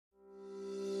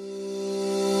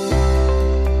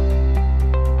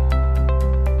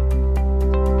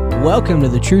Welcome to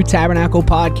the True Tabernacle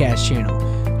Podcast channel.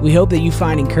 We hope that you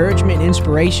find encouragement and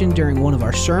inspiration during one of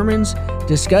our sermons,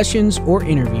 discussions, or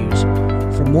interviews.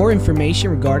 For more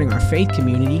information regarding our faith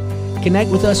community,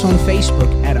 connect with us on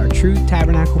Facebook at our True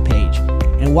Tabernacle page.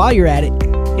 And while you're at it,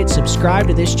 hit subscribe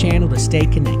to this channel to stay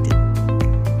connected.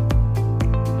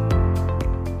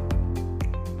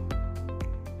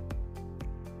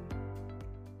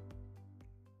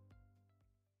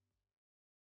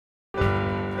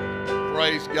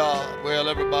 Praise God. Well,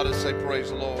 everybody say praise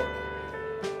the Lord.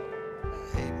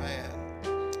 Amen.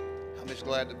 I'm just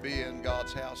glad to be in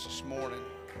God's house this morning.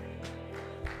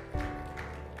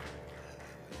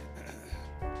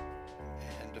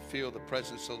 And to feel the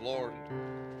presence of the Lord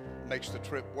makes the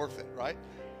trip worth it, right?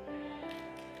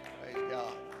 Praise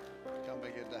God.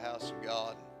 Coming into the house of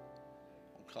God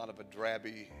on kind of a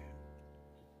drabby,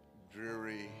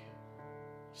 dreary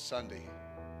Sunday,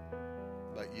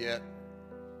 but yet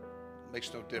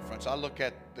makes no difference. I look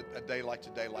at a day like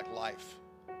today like life.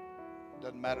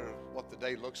 Doesn't matter what the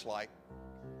day looks like,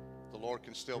 the Lord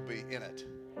can still be in it.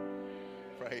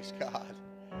 Praise God.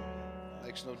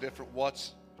 Makes no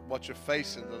difference what you're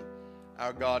facing.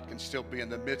 Our God can still be in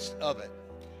the midst of it.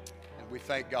 And we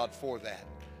thank God for that.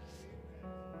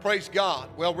 Praise God.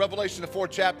 Well, Revelation, the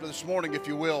 4th chapter this morning, if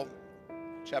you will.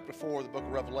 Chapter 4 of the book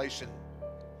of Revelation.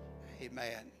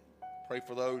 Amen. Pray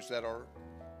for those that are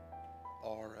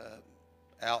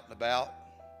out and about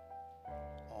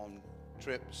on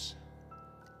trips,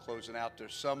 closing out their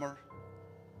summer,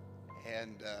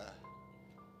 and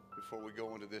before we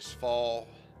go into this fall,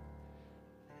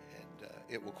 and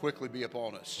it will quickly be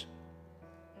upon us.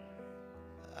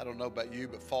 I don't know about you,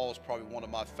 but fall is probably one of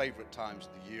my favorite times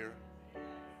of the year.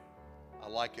 I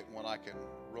like it when I can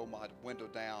roll my window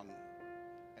down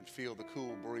and feel the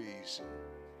cool breeze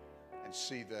and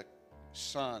see the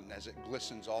sun as it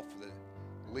glistens off of the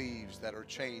leaves that are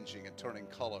changing and turning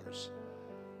colors,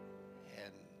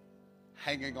 and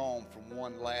hanging on from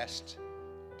one last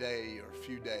day or a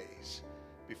few days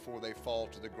before they fall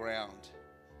to the ground,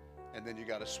 and then you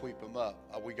got to sweep them up.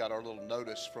 We got our little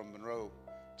notice from Monroe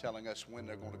telling us when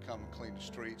they're going to come and clean the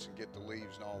streets and get the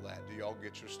leaves and all that. Do y'all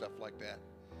get your stuff like that?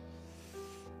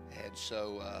 And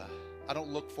so I don't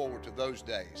look forward to those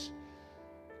days.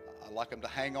 I like them to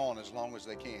hang on as long as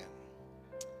they can.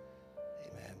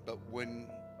 Amen. But when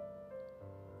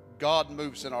God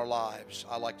moves in our lives,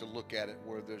 I like to look at it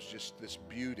where there's just this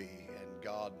beauty, and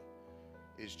God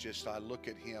is just, I look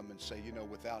at Him and say, you know,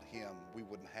 without Him, we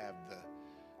wouldn't have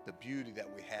the beauty that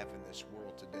we have in this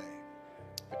world today.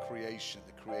 The creation,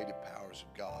 the creative powers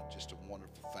of God, just a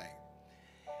wonderful thing.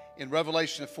 In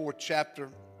Revelation, the 4th chapter,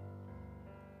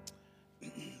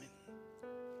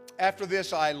 after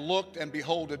this I looked, and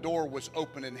behold, a door was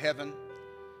open in heaven.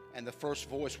 And the first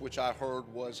voice which I heard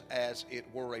was as it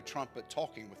were a trumpet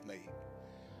talking with me,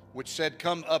 which said,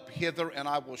 Come up hither, and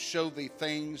I will show thee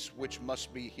things which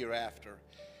must be hereafter.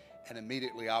 And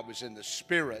immediately I was in the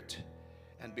Spirit,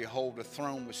 and behold, a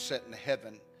throne was set in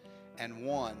heaven, and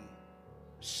one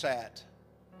sat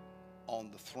on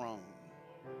the throne.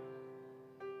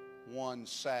 One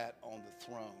sat on the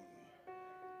throne.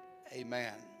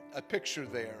 Amen. A picture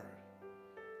there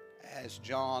as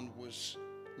John was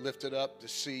lifted up to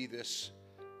see this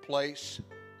place,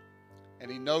 and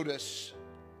he noticed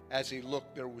as he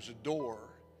looked there was a door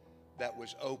that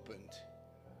was opened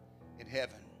in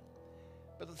heaven.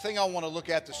 But the thing I want to look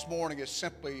at this morning is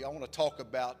simply I want to talk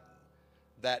about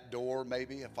that door,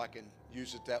 maybe if I can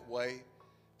use it that way.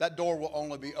 That door will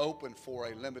only be open for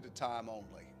a limited time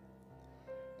only,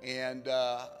 and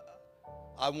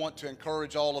I want to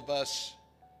encourage all of us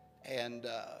and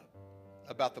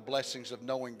about the blessings of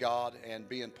knowing God and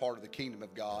being part of the kingdom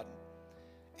of God.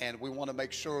 And we want to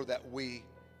make sure that we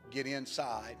get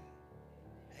inside,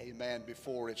 amen,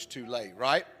 before it's too late,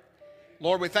 right?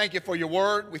 Lord, we thank you for your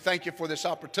word. We thank you for this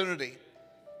opportunity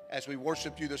as we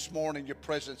worship you this morning. Your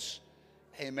presence,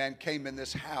 amen, came in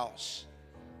this house.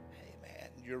 Amen.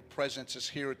 Your presence is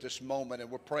here at this moment,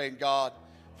 and we're praying, God,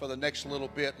 for the next little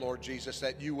bit, Lord Jesus,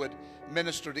 that you would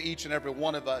minister to each and every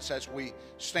one of us as we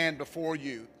stand before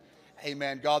you.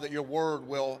 Amen. God, that your word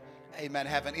will, amen,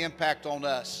 have an impact on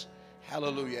us.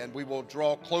 Hallelujah. And we will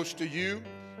draw close to you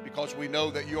because we know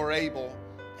that you're able,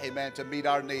 amen, to meet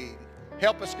our need.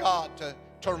 Help us, God, to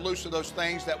turn loose of those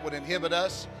things that would inhibit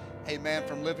us, amen,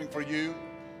 from living for you.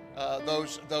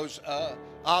 Those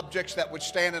objects that would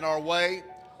stand in our way,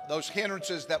 those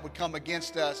hindrances that would come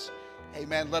against us.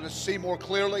 Amen. Let us see more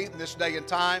clearly in this day and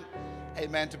time.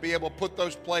 Amen. To be able to put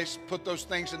those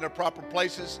things in their proper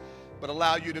places, but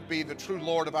allow you to be the true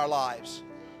Lord of our lives.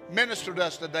 Minister to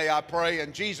us today, I pray,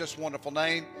 in Jesus' wonderful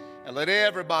name. And let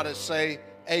everybody say,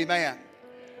 amen.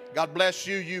 God bless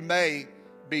you. You may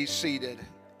be seated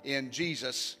in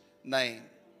Jesus' name.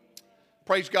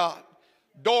 Praise God.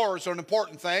 Doors are an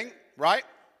important thing, right?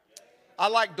 I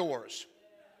like doors.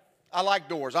 I like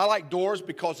doors. I like doors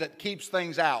because it keeps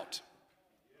things out.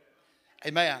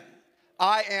 Amen.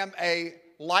 I am a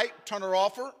light turner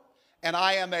offer, and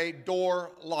I am a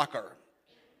door locker.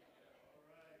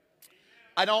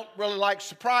 I don't really like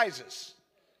surprises.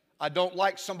 I don't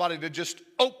like somebody to just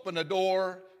open a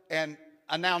door and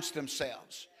announce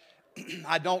themselves.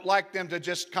 I don't like them to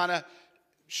just kind of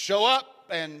show up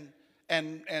and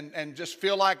just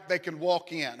feel like they can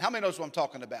walk in. How many knows what I'm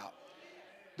talking about?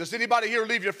 Does anybody here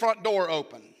leave your front door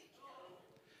open?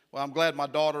 Well, I'm glad my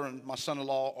daughter and my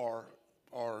son-in-law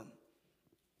are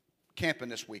camping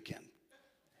this weekend.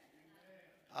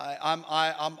 I'm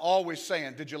always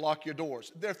saying, did you lock your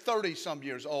doors? They're 30-some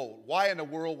years old. Why in the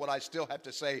world would I still have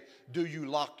to say, do you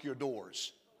lock your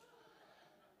doors?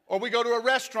 Or we go to a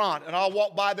restaurant and I'll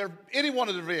walk by any one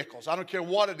of the vehicles. I don't care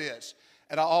what it is.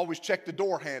 And I always check the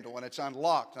door handle and it's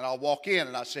unlocked. And I'll walk in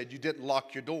and I said, you didn't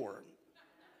lock your door.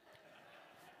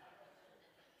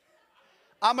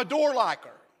 I'm a door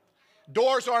locker.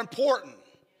 Doors are important.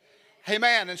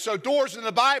 Amen. And so doors in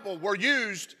the Bible were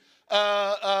used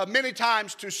many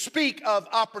times to speak of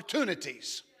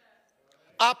opportunities.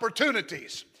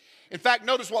 Opportunities. In fact,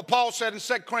 notice what Paul said in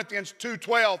 2 Corinthians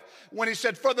 2:12 when he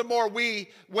said, furthermore,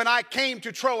 when I came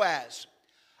to Troas,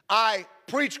 I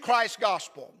preached Christ's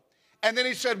gospel. And then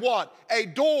he said what? A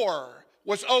door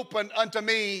was opened unto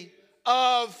me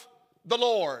of the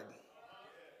Lord.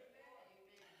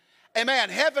 Amen.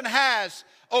 Heaven has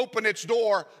opened its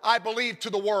door, I believe, to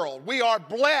the world. We are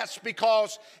blessed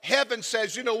because heaven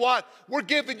says, you know what? We're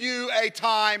giving you a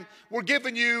time. We're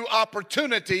giving you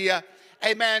opportunity,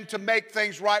 amen, to make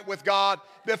things right with God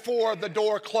before the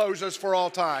door closes for all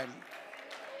time.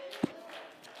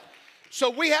 So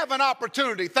we have an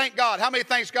opportunity. Thank God. How many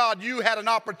thanks God you had an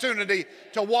opportunity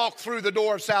to walk through the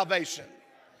door of salvation?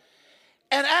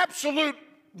 And absolute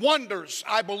wonders,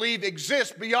 I believe,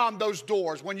 exist beyond those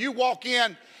doors. When you walk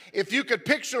in, if you could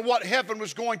picture what heaven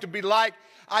was going to be like,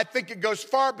 I think it goes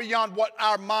far beyond what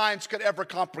our minds could ever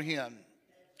comprehend.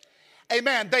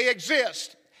 Amen. They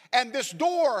exist. And this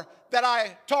door that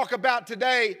I talk about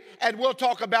today and we'll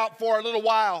talk about for a little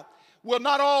while will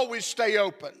not always stay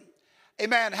open.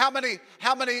 Amen. How many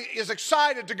is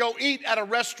excited to go eat at a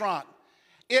restaurant?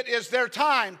 It is their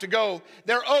time to go.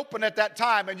 They're open at that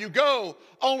time. And you go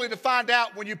only to find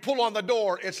out when you pull on the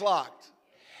door, it's locked.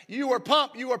 You were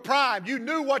pumped. You were primed. You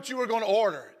knew what you were going to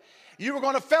order. You were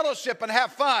going to fellowship and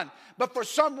have fun. But for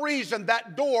some reason,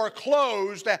 that door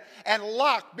closed and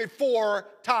locked before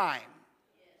time.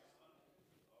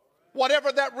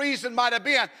 Whatever that reason might have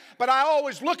been. But I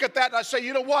always look at that and I say,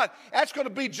 you know what? That's going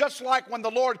to be just like when the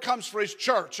Lord comes for his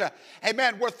church.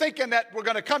 Amen. We're thinking that we're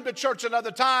going to come to church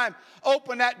another time,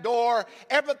 open that door.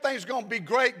 Everything's going to be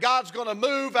great. God's going to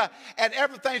move and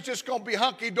everything's just going to be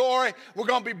hunky-dory. We're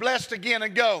going to be blessed again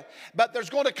and go. But there's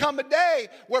going to come a day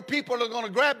where people are going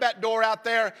to grab that door out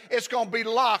there. It's going to be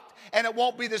locked and it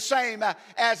won't be the same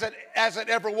as it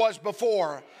ever was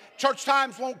before. Church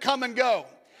times won't come and go.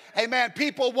 Amen.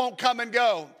 People won't come and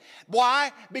go.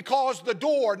 Why? Because the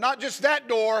door, not just that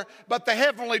door, but the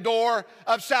heavenly door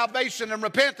of salvation and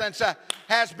repentance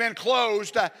has been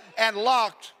closed and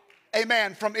locked,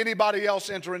 amen, from anybody else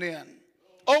entering in.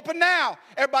 Open now.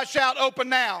 Everybody shout, open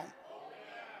now.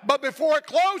 But before it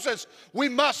closes, we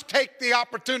must take the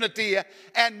opportunity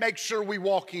and make sure we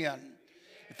walk in.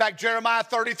 In fact, Jeremiah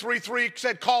 33:3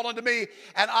 said, call unto me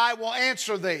and I will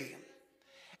answer thee.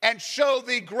 And show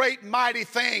thee great mighty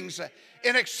things,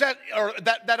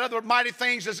 that other mighty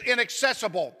things is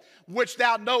inaccessible, which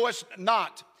thou knowest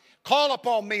not. Call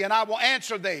upon me, and I will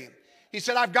answer thee. He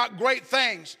said, I've got great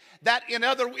things that in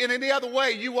any other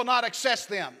way you will not access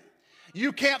them.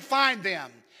 You can't find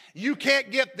them. You can't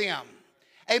get them.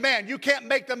 Amen. You can't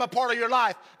make them a part of your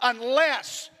life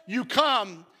unless you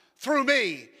come through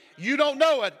me. You don't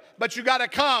know it, but you got to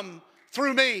come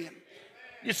through me.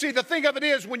 You see, the thing of it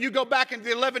is, when you go back into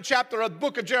the 11th chapter of the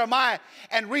book of Jeremiah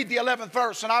and read the 11th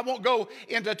verse, and I won't go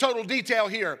into total detail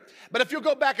here, but if you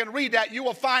go back and read that, you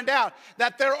will find out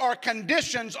that there are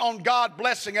conditions on God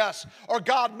blessing us or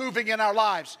God moving in our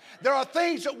lives. There are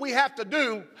things that we have to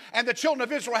do, and the children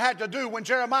of Israel had to do when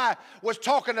Jeremiah was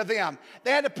talking to them.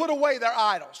 They had to put away their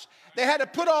idols. They had to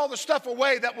put all the stuff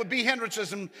away that would be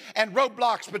hindrances and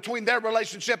roadblocks between their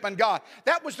relationship and God.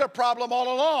 That was their problem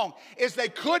all along, is they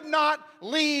could not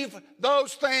leave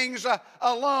those things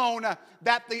alone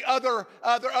that the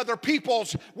other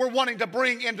peoples were wanting to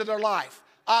bring into their life.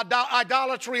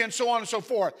 Idolatry and so on and so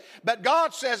forth. But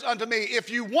God says unto me, if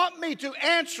you want me to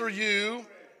answer you,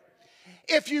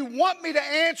 if you want me to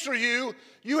answer you,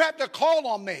 you have to call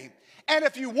on me. And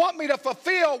if you want me to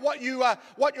fulfill what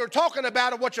you're talking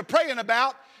about and what you're praying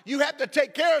about, you have to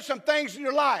take care of some things in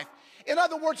your life. In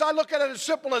other words, I look at it as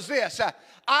simple as this.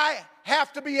 I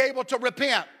have to be able to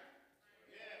repent.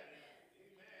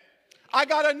 I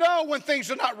got to know when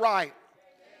things are not right.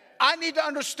 I need to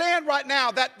understand right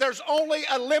now that there's only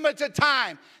a limited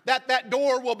time that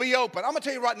door will be open. I'm going to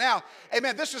tell you right now,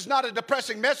 amen, this is not a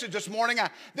depressing message this morning.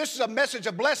 This is a message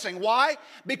of blessing. Why?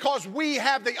 Because we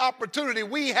have the opportunity.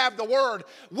 We have the word.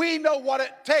 We know what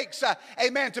it takes,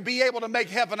 amen, to be able to make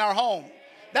heaven our home.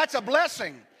 That's a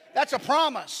blessing. That's a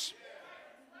promise.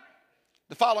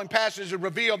 The following passages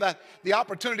reveal that the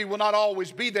opportunity will not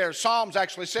always be there. Psalms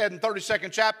actually said in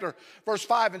 32nd chapter, verse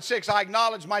 5 and 6, I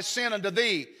acknowledge my sin unto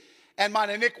thee, and mine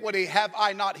iniquity have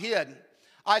I not hid.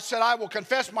 I said, I will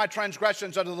confess my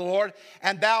transgressions unto the Lord,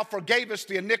 and thou forgavest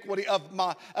the iniquity of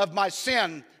my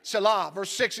sin. Selah. Verse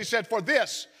 6, he said, for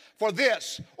this,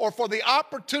 or for the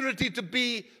opportunity to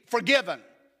be forgiven.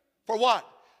 For what?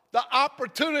 The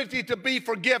opportunity to be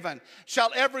forgiven.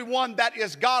 Shall everyone that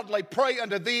is godly pray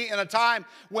unto thee in a time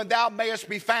when thou mayest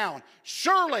be found.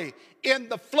 Surely in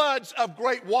the floods of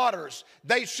great waters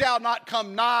they shall not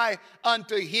come nigh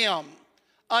unto him.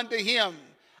 Unto him.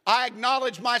 I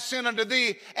acknowledge my sin unto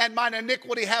thee, and mine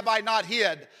iniquity have I not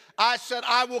hid. I said,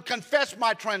 I will confess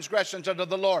my transgressions unto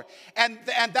the Lord, and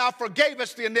thou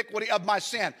forgavest the iniquity of my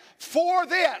sin. For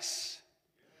the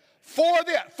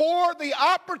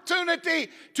opportunity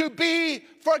to be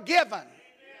forgiven.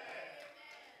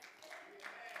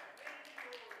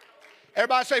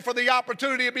 Everybody say, for the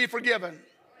opportunity to be forgiven.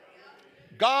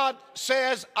 God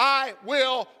says, I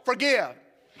will forgive.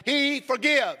 He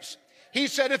forgives. He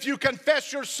said, if you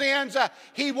confess your sins,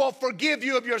 he will forgive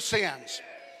you of your sins.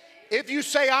 If you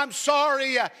say, I'm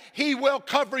sorry, he will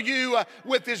cover you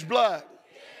with his blood.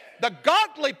 The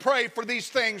godly pray for these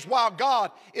things while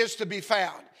God is to be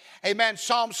found. Amen.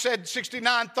 Psalm said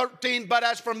 69:13, but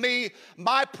as for me,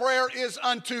 my prayer is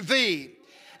unto thee.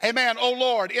 Amen. O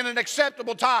Lord, in an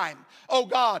acceptable time. O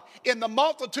God, in the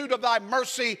multitude of thy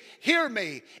mercy, hear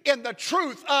me in the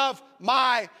truth of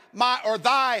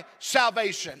thy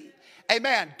salvation.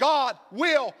 Amen. God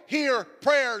will hear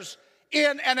prayers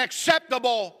in an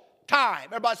acceptable time.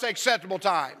 Everybody say acceptable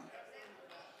time.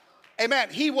 Amen.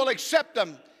 He will accept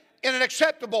them in an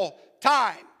acceptable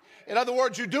time. In other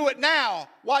words, you do it now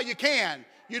while you can.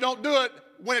 You don't do it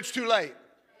when it's too late.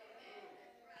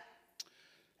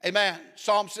 Amen.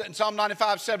 Psalm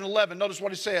 95, 7, 11. Notice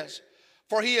what it says.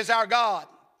 For he is our God.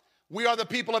 We are the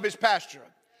people of his pasture,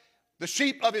 the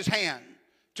sheep of his hand.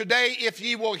 Today, if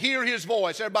ye will hear his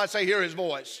voice, everybody say, hear his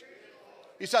voice.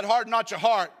 He said, harden not your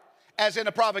heart as in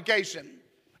a provocation,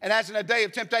 and as in a day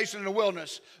of temptation in the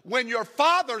wilderness. When your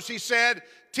fathers, he said,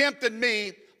 tempted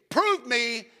me, proved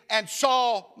me, and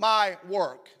saw my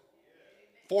work.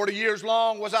 40 years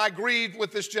long was I grieved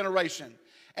with this generation,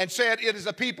 and said, it is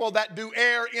a people that do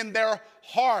err in their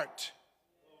heart,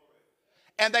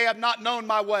 and they have not known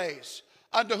my ways,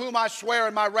 unto whom I swear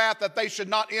in my wrath that they should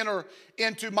not enter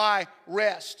into my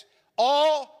rest.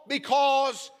 All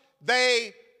because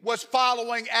they was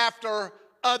following after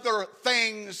other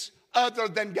things other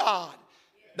than God.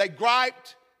 They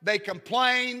griped, they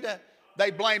complained,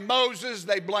 they blamed Moses,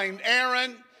 they blamed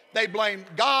Aaron, they blamed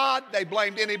God, they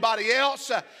blamed anybody else,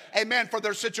 amen, for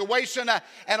their situation.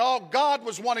 And all God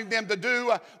was wanting them to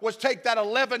do was take that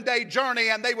 11-day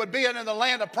journey, and they would be in the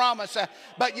land of promise.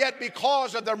 But yet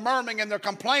because of their murmuring and their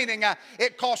complaining,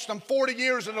 it cost them 40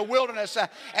 years in the wilderness.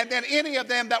 And then any of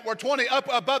them that were 20, up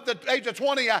above the age of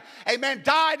 20, amen,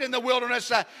 died in the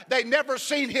wilderness. They never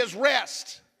seen his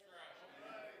rest.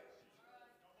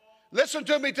 Listen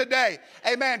to me today.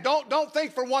 Amen. Don't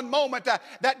think for one moment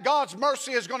that God's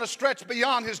mercy is going to stretch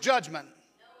beyond his judgment.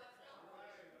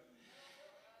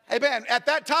 Amen. At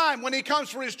that time when he comes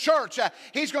for his church,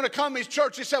 he's going to come his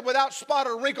church, he said, without spot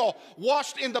or wrinkle,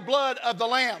 washed in the blood of the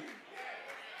Lamb.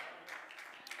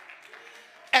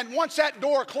 And once that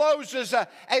door closes,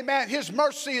 amen, his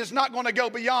mercy is not going to go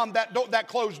beyond that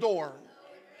closed door.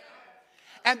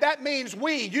 And that means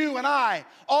we, you and I,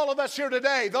 all of us here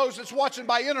today, those that's watching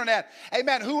by internet,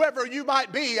 amen, whoever you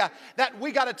might be, that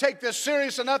we got to take this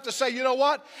serious enough to say, you know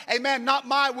what? Amen, not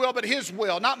my will, but his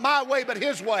will. Not my way, but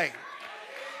his way.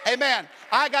 Amen.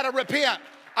 I got to repent.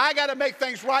 I got to make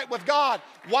things right with God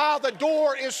while the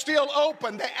door is still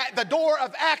open, the door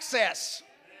of access.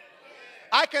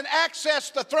 I can access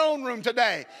the throne room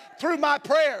today through my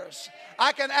prayers.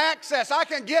 I can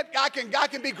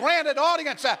be granted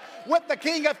audience with the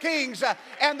King of Kings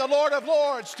and the Lord of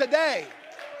Lords today.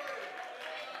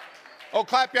 Oh,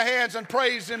 clap your hands and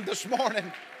praise him this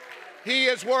morning. He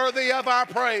is worthy of our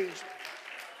praise.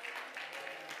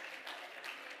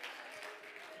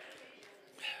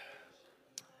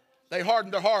 They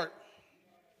hardened their heart.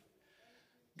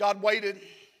 God waited,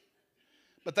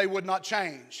 but they would not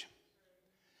change.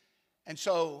 And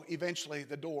so eventually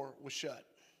the door was shut.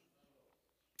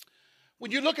 When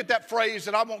you look at that phrase,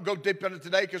 and I won't go deep into it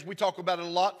today because we talk about it a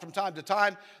lot from time to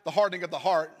time, the hardening of the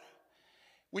heart.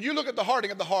 When you look at the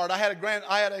hardening of the heart, I had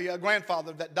a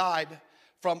grandfather that died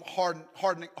from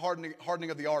hardening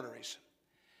of the arteries.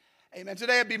 Amen.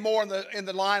 Today it'd be more in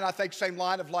the line, I think, same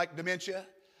line of like dementia,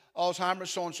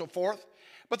 Alzheimer's, so on and so forth.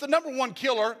 But the number one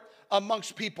killer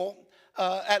amongst people,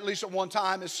 at least at one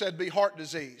time, is said to be heart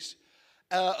disease.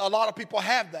 A lot of people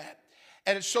have that.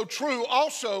 And it's so true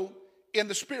also in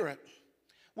the spirit.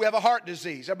 We have a heart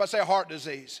disease. Everybody say heart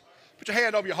disease. Put your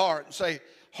hand over your heart and say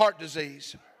heart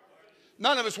disease.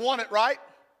 None of us want it, right?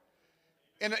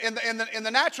 In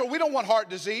the natural, we don't want heart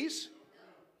disease.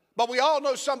 But we all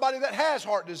know somebody that has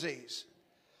heart disease.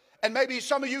 And maybe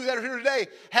some of you that are here today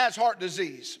has heart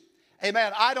disease.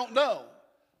 Amen. I don't know.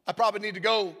 I probably need to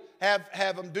go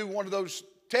have them do one of those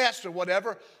tests or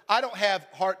whatever. I don't have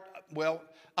heart,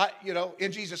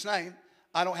 in Jesus' name,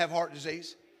 I don't have heart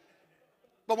disease.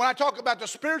 But when I talk about the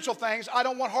spiritual things, I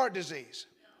don't want heart disease.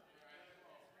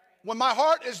 When my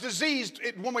heart is diseased,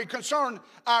 when we concern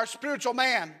our spiritual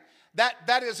man,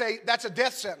 that's a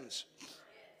death sentence.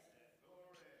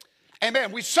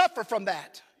 Amen. We suffer from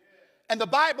that. And the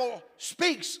Bible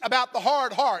speaks about the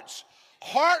hard hearts.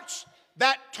 Hearts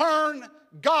that turn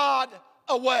God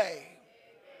away.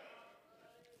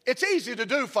 It's easy to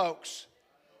do, folks.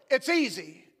 It's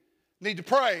easy. Need to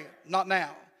pray? Not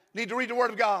now. Need to read the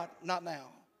Word of God? Not now.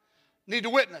 Need to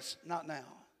witness? Not now.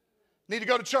 Need to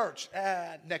go to church?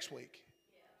 Next week.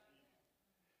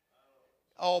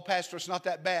 Oh, Pastor, it's not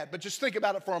that bad. But just think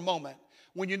about it for a moment.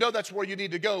 When you know that's where you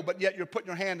need to go, but yet you're putting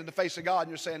your hand in the face of God and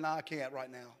you're saying, no, I can't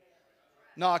right now.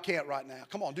 No, I can't right now.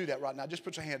 Come on, do that right now. Just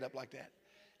put your hand up like that.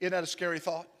 Isn't that a scary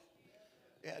thought?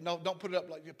 Yeah, no, don't put it up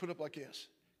like this.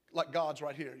 Like God's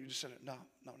right here. You just said it. No.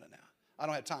 I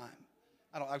don't have time.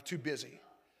 I'm too busy.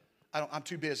 I'm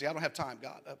too busy. I don't have time,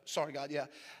 God. Sorry, God. Yeah.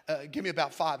 Give me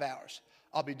about 5 hours.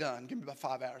 I'll be done. Give me about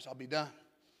 5 hours. I'll be done.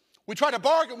 We try to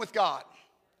bargain with God.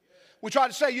 We try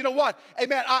to say, you know what?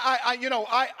 Amen.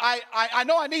 I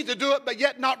know I need to do it, but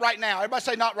yet not right now. Everybody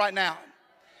say not right now.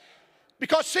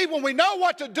 Because see, when we know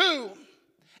what to do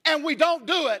and we don't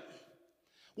do it,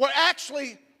 we're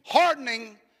actually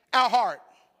hardening our heart.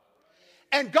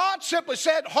 And God simply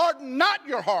said, harden not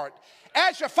your heart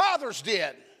as your fathers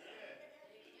did.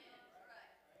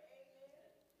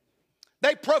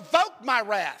 They provoked my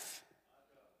wrath.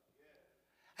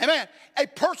 Amen. A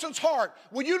person's heart.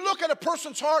 When you look at a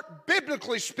person's heart,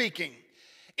 biblically speaking,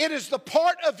 it is the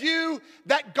part of you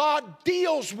that God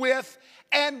deals with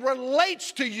and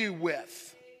relates to you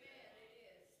with.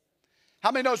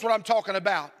 How many knows what I'm talking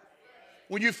about?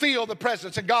 When you feel the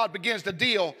presence and God begins to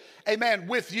deal, amen,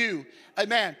 with you.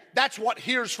 Amen. That's what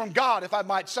hears from God, if I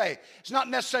might say. It's not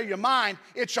necessarily your mind,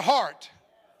 it's your heart.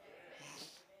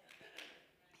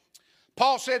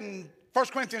 Paul said in 1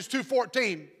 Corinthians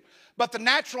 2:14, but the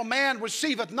natural man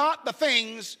receiveth not the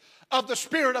things of the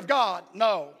Spirit of God.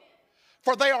 No,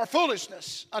 for they are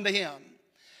foolishness unto him.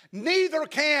 Neither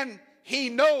can he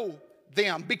know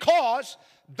them because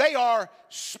they are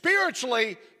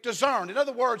spiritually discerned. In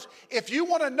other words, if you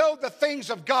want to know the things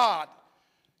of God,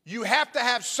 you have to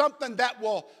have something that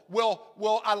will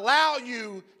allow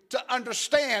you to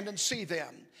understand and see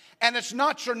them. And it's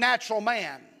not your natural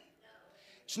man.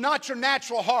 It's not your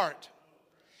natural heart.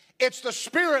 It's the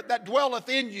Spirit that dwelleth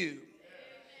in you.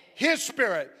 His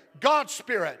Spirit, God's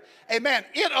Spirit. Amen.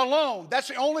 It alone, that's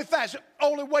the only thing, that's the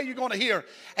only way you're going to hear.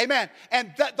 Amen.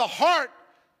 And that the heart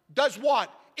does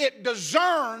what? It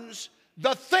discerns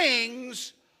the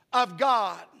things of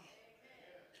God.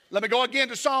 Let me go again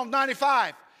to Psalm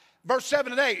 95, verse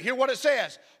 7 and 8. Hear what it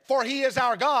says. For he is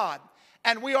our God,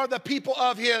 and we are the people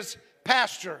of his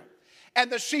pasture, and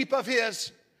the sheep of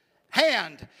his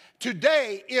hand.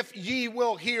 Today, if ye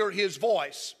will hear his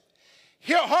voice.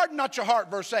 Harden not your heart,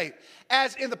 verse 8,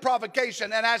 as in the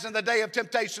provocation and as in the day of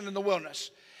temptation in the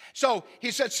wilderness. So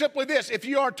he said simply this: if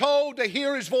you are told to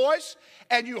hear his voice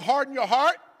and you harden your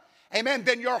heart, amen,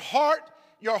 then your heart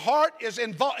is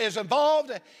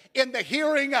involved in the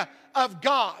hearing of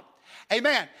God.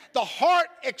 Amen. The heart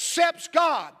accepts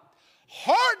God.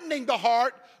 Hardening the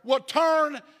heart will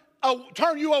turn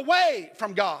you away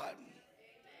from God.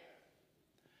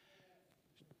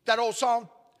 That old song,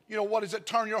 you know, what is it?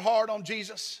 Turn your heart on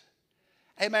Jesus.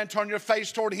 Amen. Turn your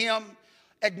face toward him.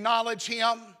 Acknowledge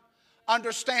him.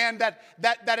 Understand that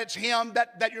it's Him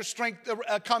that your strength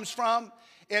comes from.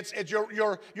 It's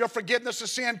your forgiveness of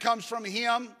sin comes from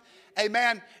Him.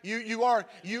 Amen.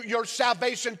 Your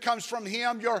salvation comes from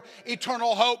Him. Your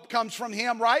eternal hope comes from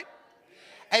Him, right?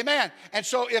 Amen. And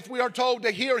so if we are told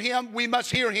to hear Him, we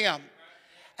must hear Him.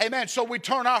 Amen. So we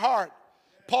turn our heart.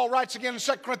 Paul writes again in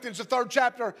 2 Corinthians, the 3rd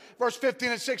chapter, verse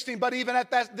 15 and 16. But even at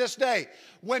this day,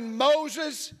 when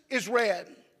Moses is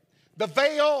read, the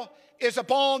veil is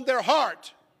upon their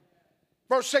heart.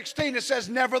 Verse 16, it says,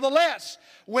 nevertheless,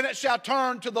 when it shall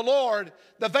turn to the Lord,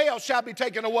 the veil shall be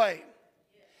taken away.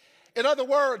 In other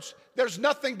words, there's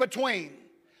nothing between.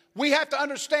 We have to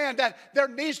understand that there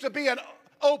needs to be an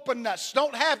openness.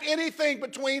 Don't have anything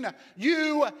between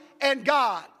you and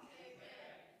God.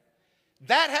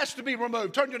 That has to be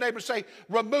removed. Turn to your neighbor and say,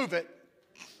 remove it.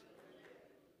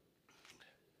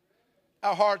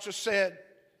 Our hearts are said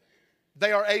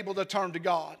they are able to turn to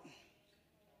God.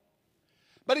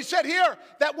 But he said here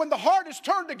that when the heart is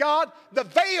turned to God, the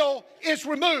veil is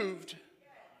removed.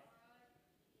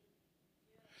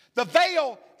 The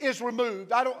veil is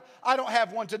removed. I don't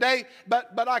have one today,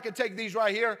 but I can take these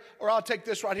right here, or I'll take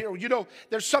this right here. You know,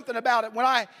 there's something about it.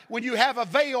 When you have a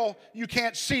veil, you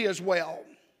can't see as well.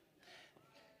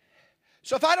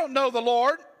 So if I don't know the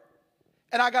Lord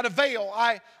and I got a veil,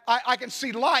 I can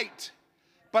see light,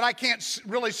 but I can't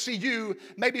really see you.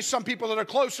 Maybe some people that are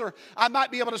closer, I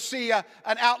might be able to see an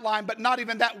outline, but not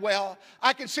even that well.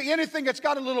 I can see anything that's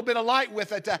got a little bit of light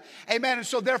with it. Amen. And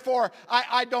so therefore,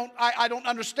 I don't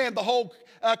understand the whole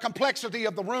complexity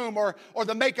of the room or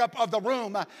the makeup of the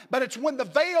room. But it's when the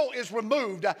veil is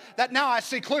removed that now I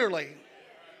see clearly.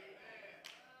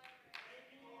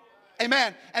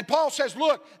 Amen. And Paul says,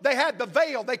 look, they had the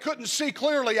veil. They couldn't see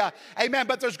clearly. Amen.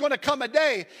 But there's going to come a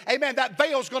day, amen, that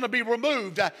veil's going to be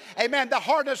removed. Amen. The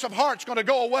hardness of heart's going to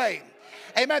go away.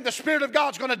 Amen. The Spirit of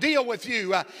God's going to deal with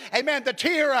you. Amen. The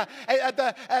tear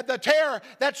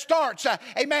that starts.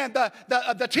 Amen.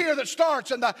 The tear that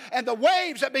starts and the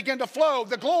waves that begin to flow.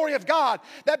 The glory of God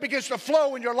that begins to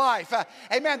flow in your life.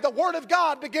 Amen. The Word of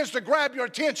God begins to grab your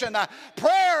attention.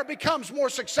 Prayer becomes more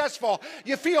successful.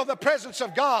 You feel the presence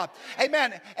of God.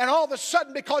 Amen. And all of a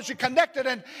sudden, because you connected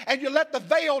and you let the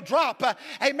veil drop,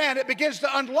 amen, it begins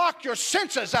to unlock your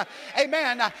senses.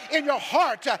 Amen. In your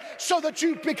heart, so that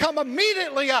you become immediately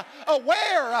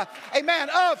aware, amen,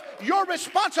 of your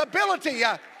responsibility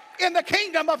in the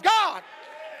kingdom of God.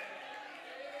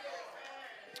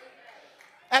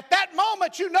 At that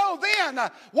moment, you know then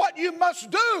what you must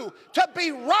do to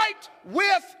be right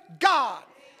with God.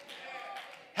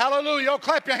 Hallelujah. Oh,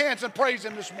 clap your hands and praise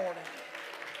Him this morning.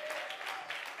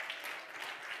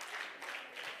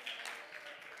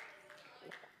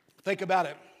 Think about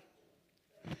it.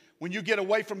 When you get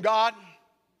away from God,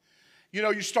 you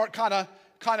know, you start kind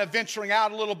of venturing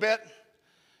out a little bit,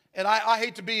 and I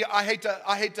hate to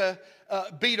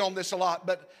beat on this a lot,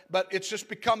 but it's just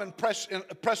become impressed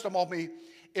on me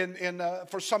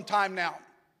for some time now.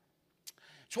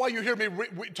 That's why you hear me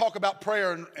talk about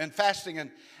prayer and fasting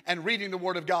and reading the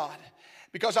Word of God,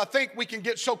 because I think we can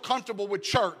get so comfortable with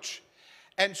church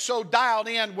and so dialed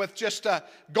in with just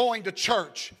going to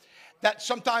church that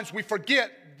sometimes we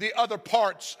forget the other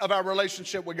parts of our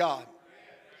relationship with God.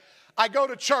 I go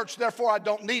to church, therefore I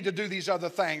don't need to do these other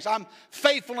things. I'm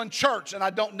faithful in church and I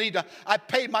don't need to. I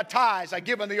pay my tithes, I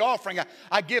give in the offering,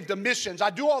 I give to missions. I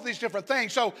do all these different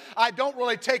things. So I don't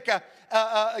really take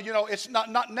it's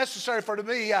not necessary for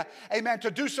me, amen,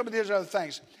 to do some of these other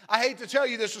things. I hate to tell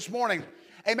you this morning,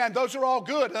 amen, those are all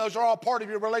good and those are all part of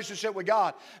your relationship with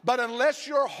God. But unless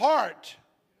your heart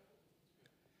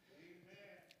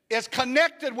is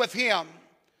connected with Him,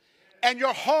 and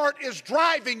your heart is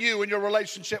driving you in your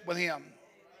relationship with Him,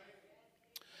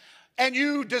 and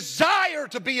you desire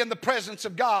to be in the presence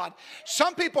of God.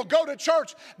 Some people go to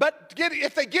church, but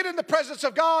if they get in the presence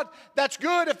of God, that's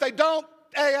good. If they don't,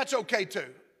 hey, that's okay too.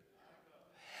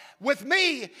 With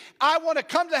me, I want to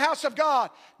come to the house of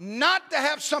God, not to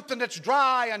have something that's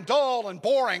dry and dull and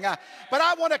boring, but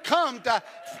I want to come to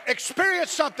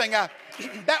experience something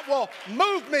that will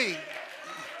move me,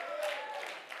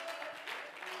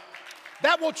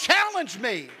 that will challenge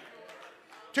me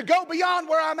to go beyond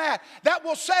where I'm at, that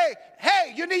will say,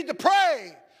 hey, you need to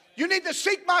pray. You need to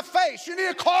seek my face. You need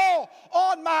to call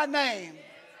on my name.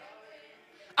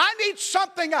 I need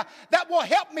something that will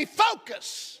help me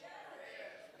focus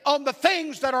on the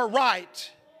things that are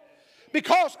right.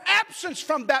 Because absence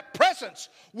from that presence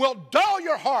will dull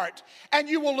your heart, and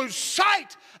you will lose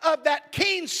sight of that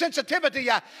keen sensitivity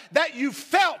that you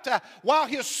felt while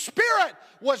His Spirit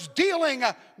was dealing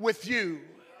with you.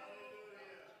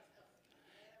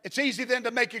 It's easy then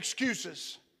to make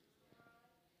excuses.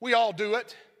 We all do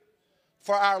it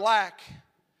for our lack.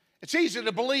 It's easy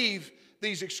to believe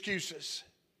these excuses.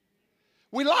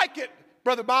 We like it,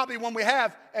 Brother Bobby, when we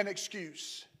have an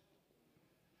excuse.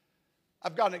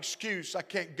 I've got an excuse. I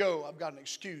can't go. I've got an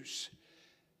excuse.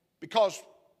 Because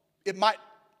it might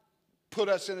put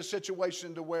us in a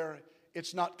situation to where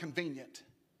it's not convenient.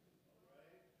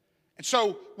 And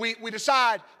so we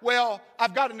decide, well,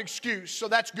 I've got an excuse, so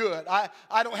that's good. I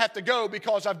don't have to go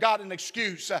because I've got an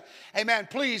excuse. Amen.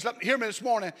 Please, hear me this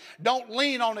morning. Don't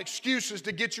lean on excuses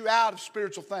to get you out of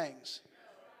spiritual things.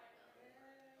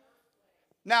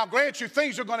 Now, grant you,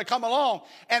 things are going to come along,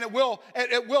 and it will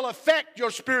affect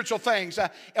your spiritual things,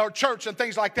 or church and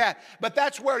things like that. But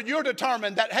that's where you're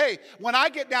determined that, hey, when I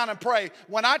get down and pray,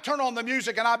 when I turn on the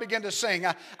music and I begin to sing,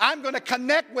 I'm going to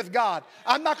connect with God.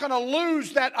 I'm not going to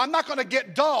lose that. I'm not going to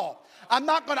get dull. I'm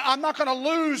not going to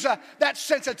lose that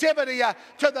sensitivity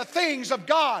to the things of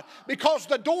God, because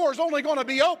the door is only going to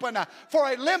be open for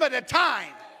a limited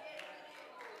time.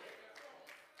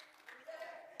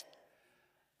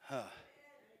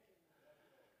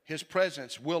 His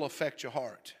presence will affect your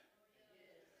heart.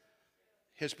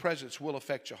 His presence will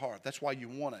affect your heart. That's why you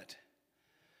want it.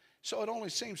 So it only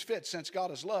seems fit, since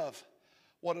God is love,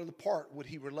 what other part would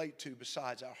he relate to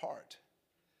besides our heart?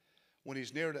 When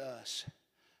he's near to us,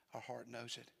 our heart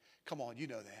knows it. Come on, you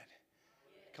know that.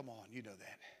 Come on, you know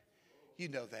that. You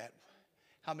know that.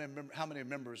 How many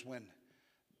members when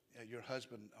your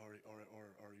husband or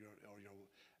your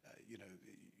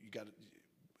you got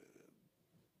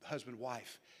husband,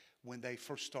 wife, when they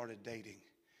first started dating,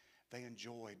 they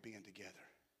enjoyed being together.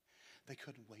 They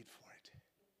couldn't wait for it.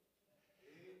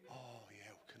 Oh,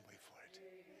 yeah, we couldn't wait for it.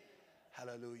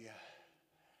 Hallelujah.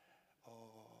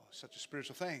 Oh, such a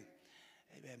spiritual thing.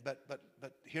 Amen. But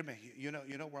hear me. You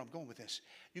know where I'm going with this.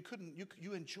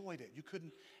 You enjoyed it. You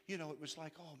couldn't, it was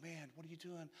like, oh man, what are you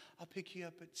doing? I'll pick you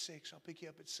up at 6. I'll pick you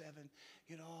up at 7.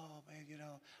 Oh man,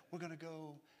 we're going to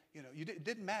go. It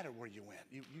didn't matter where you went.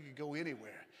 You could go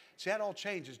anywhere. See, that all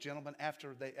changes, gentlemen,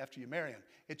 after you marry them.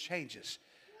 It changes.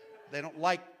 They don't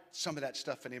like some of that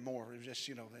stuff anymore. It just,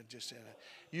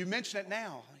 you mention it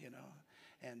now,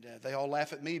 and they all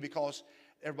laugh at me because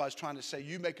everybody's trying to say,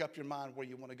 you make up your mind where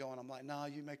you want to go. And I'm like, no,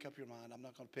 you make up your mind. I'm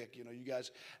not going to pick. You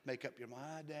guys make up your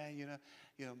mind. Dad,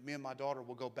 me and my daughter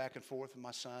will go back and forth, and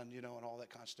my son, and all that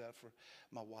kind of stuff, for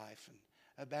my wife.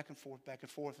 And back and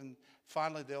forth. And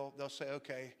finally they'll say,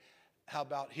 okay, how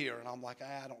about here? And I'm like,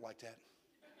 I don't like that.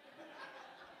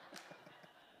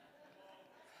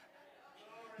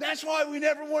 That's why we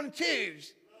never want to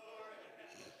choose.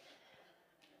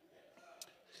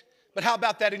 But how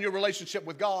about that in your relationship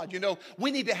with God?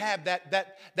 We need to have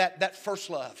that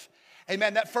first love.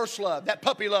 Amen. That first love, that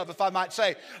puppy love, if I might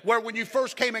say, where when you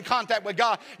first came in contact with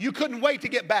God, you couldn't wait to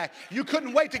get back. You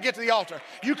couldn't wait to get to the altar.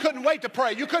 You couldn't wait to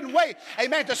pray. You couldn't wait,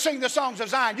 amen, to sing the songs of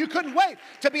Zion. You couldn't wait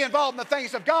to be involved in the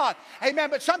things of God. Amen.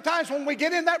 But sometimes when we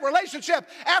get in that relationship,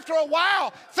 after a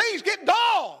while, things get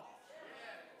dull.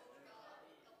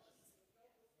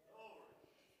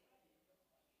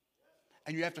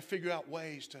 And you have to figure out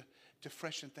ways to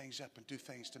freshen things up and do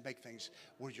things to make things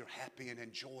where you're happy and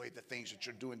enjoy the things that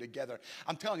you're doing together.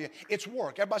 I'm telling you, it's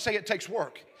work. Everybody say it takes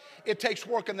work. It takes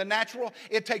work in the natural.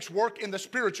 It takes work in the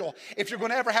spiritual. If you're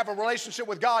going to ever have a relationship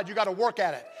with God, you got to work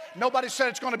at it. Nobody said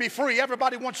it's going to be free.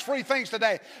 Everybody wants free things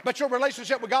today. But your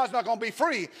relationship with God's not going to be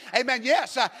free. Amen.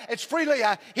 Yes, it's freely.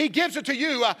 He gives it to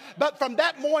you. But from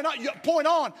that point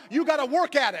on, you got to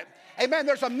work at it. Amen.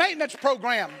 There's a maintenance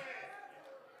program.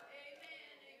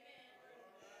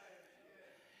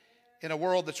 In a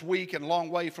world that's weak and a long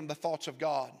way from the thoughts of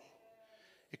God,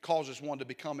 it causes one to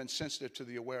become insensitive to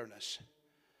the awareness.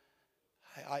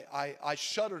 I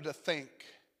shudder to think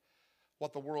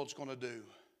what the world's going to do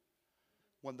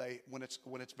when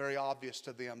it's very obvious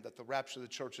to them that the rapture of the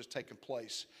church has taken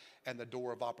place and the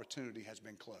door of opportunity has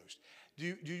been closed.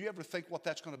 Do you ever think what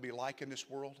that's going to be like in this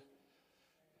world?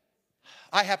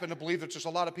 I happen to believe that there's a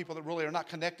lot of people that really are not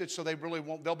connected, so they really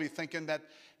won't. They'll be thinking that,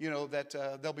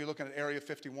 they'll be looking at Area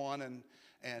 51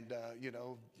 and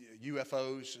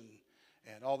UFOs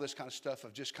and all this kind of stuff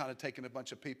of just kind of taking a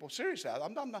bunch of people. Seriously,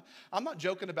 I'm not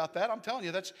joking about that. I'm telling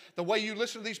you, that's the way you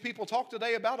listen to these people talk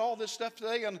today about all this stuff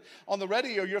today and on the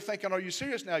radio. You're thinking, are you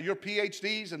serious now? You're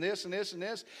PhDs and this and this and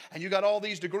this, and you got all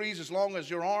these degrees as long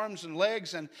as your arms and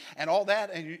legs and all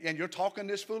that, and you're talking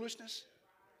this foolishness?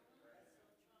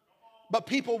 But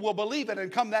people will believe it,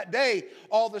 and come that day,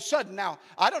 all of a sudden. Now,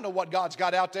 I don't know what God's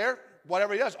got out there,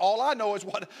 whatever he does. All I know is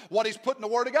what he's put in the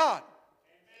Word of God.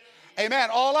 Amen.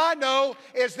 All I know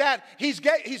is that he's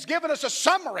given us a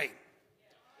summary.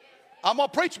 I'm going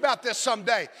to preach about this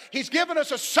someday. He's given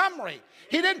us a summary.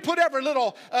 He didn't put every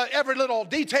little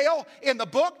detail in the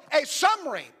book, a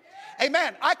summary.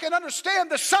 Amen. I can understand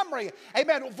the summary,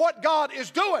 amen, of what God is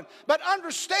doing. But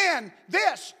understand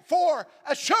this for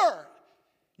sure.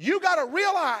 You got to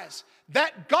realize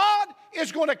that God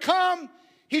is going to come.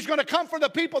 He's going to come for the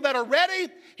people that are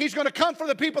ready. He's going to come for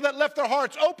the people that left their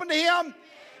hearts open to Him.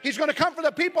 He's going to come for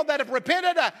the people that have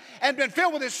repented and been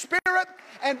filled with His Spirit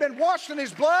and been washed in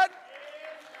His blood.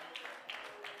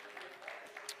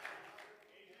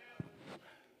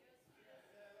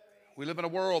 We live in a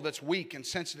world that's weak and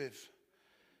sensitive.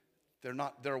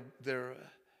 Their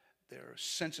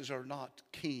senses are not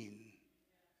keen.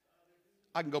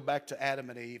 I can go back to Adam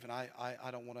and Eve, and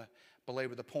I don't want to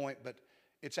belabor the point, but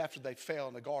it's after they fell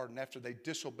in the garden, after they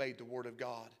disobeyed the Word of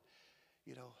God.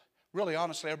 You know, really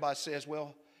honestly, everybody says,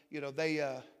 well, you know, they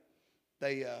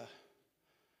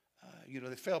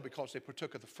fell because they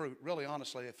partook of the fruit. Really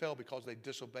honestly, they fell because they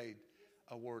disobeyed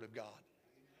a Word of God.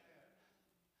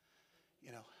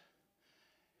 You know.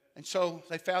 And so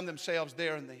they found themselves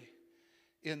there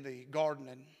in the garden,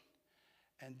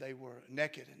 and they were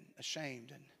naked and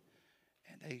ashamed, and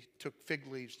they took fig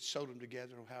leaves and sewed them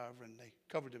together, or however, and they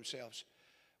covered themselves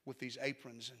with these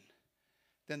aprons. And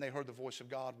then they heard the voice of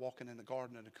God walking in the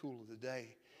garden in the cool of the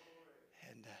day.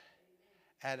 And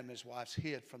Adam and his wife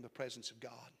hid from the presence of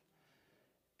God.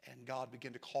 And God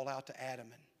began to call out to Adam,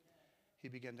 and He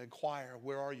began to inquire,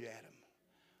 "Where are you, Adam?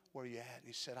 Where are you at?" And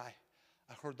he said, I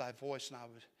heard thy voice, and I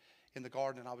was in the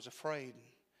garden, and I was afraid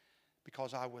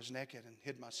because I was naked and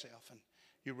hid myself. And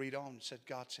you read on and said,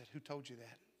 God said, "Who told you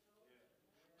that?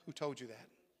 Who told you that?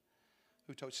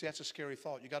 Who told you?" See, that's a scary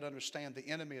thought. You got to understand the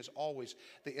enemy is always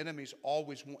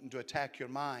wanting to attack your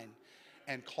mind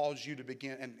and cause you to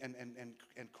begin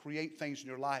and create things in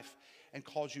your life and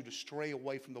cause you to stray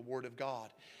away from the Word of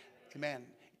God. Amen.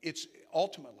 It's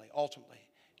ultimately,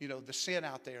 you know, the sin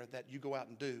out there that you go out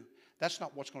and do, that's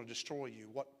not what's going to destroy you.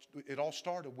 It all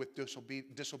started with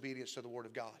disobedience to the Word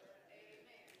of God.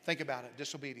 Think about it.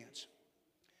 Disobedience.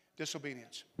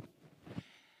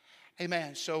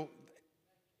 Amen. So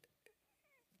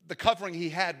the covering he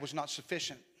had was not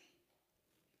sufficient.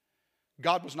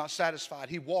 God was not satisfied.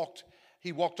 He walked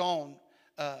on.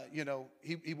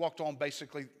 He walked on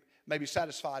basically maybe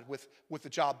satisfied with the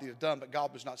job that he had done, but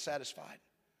God was not satisfied.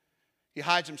 He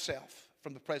hides himself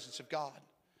from the presence of God.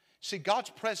 See, God's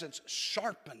presence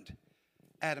sharpened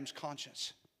Adam's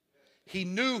conscience. He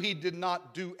knew he did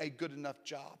not do a good enough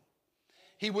job.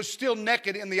 He was still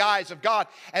naked in the eyes of God.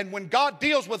 And when God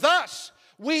deals with us,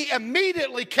 we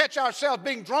immediately catch ourselves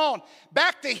being drawn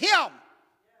back to Him.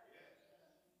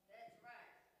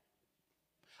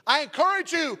 I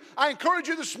encourage you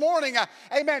this morning,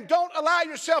 amen, don't allow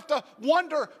yourself to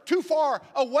wander too far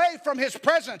away from His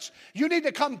presence. You need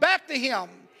to come back to Him.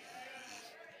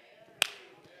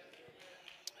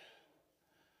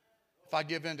 If I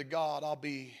give in to God,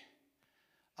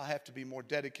 I have to be more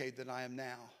dedicated than I am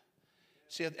now.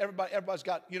 See, everybody's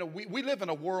got, you know, we live in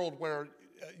a world where,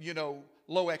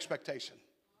 low expectation.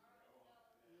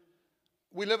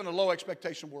 We live in a low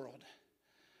expectation world.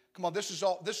 Come on, this is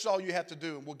all you have to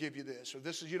do, and we'll give you this. Or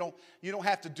this is, you don't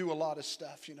have to do a lot of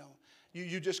stuff, you know.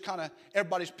 You just kind of,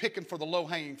 everybody's picking for the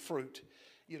low-hanging fruit.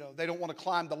 You know, they don't want to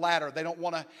climb the ladder. They don't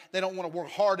want to work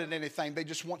hard at anything. They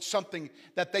just want something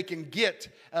that they can get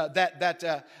that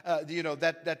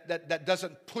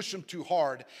doesn't push them too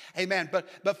hard. Amen.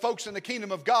 But folks, in the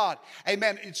kingdom of God,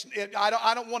 amen.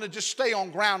 I don't want to just stay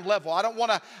on ground level. I don't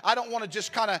want to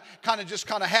just kind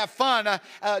of have fun,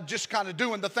 just kind of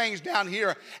doing the things down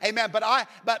here. Amen.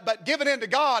 But giving in to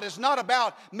God is not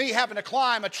about me having to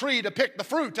climb a tree to pick the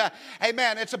fruit.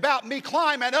 Amen. It's about me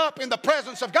climbing up in the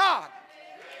presence of God.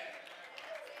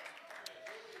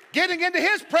 Getting into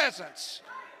His presence.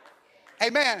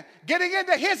 Amen. Getting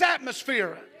into His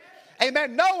atmosphere.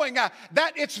 Amen. Knowing that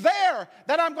it's there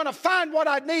that I'm going to find what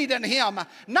I need in Him.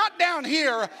 Not down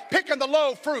here picking the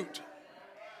low fruit.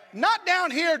 Not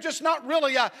down here just not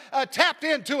really tapped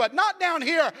into it. Not down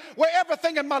here where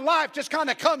everything in my life just kind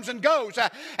of comes and goes.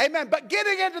 Amen. But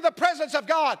getting into the presence of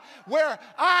God where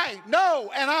I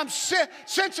know and I'm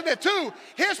sensitive to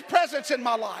His presence in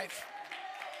my life.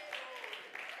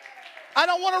 I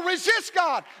don't want to resist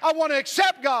God. I want to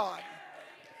accept God.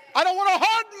 I don't want to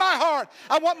harden my heart.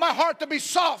 I want my heart to be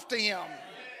soft to Him.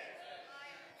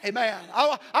 Amen.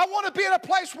 I want to be in a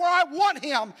place where I want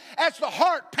Him as the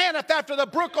hart panteth after the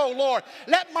brook, O Lord.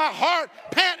 Let my heart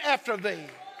pant after Thee.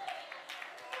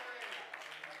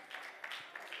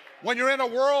 When you're in a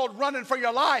world running for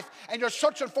your life and you're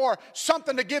searching for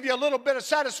something to give you a little bit of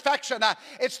satisfaction,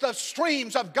 it's the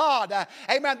streams of God,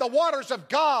 amen, the waters of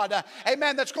God,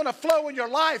 amen, that's going to flow in your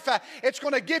life. It's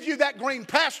going to give you that green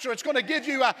pasture. It's going to give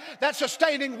you that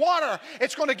sustaining water.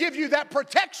 It's going to give you that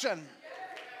protection.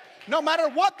 No matter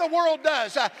what the world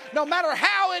does, no matter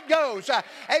how it goes,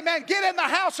 amen, get in the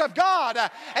house of God,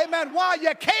 amen, while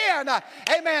you can,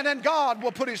 amen, and God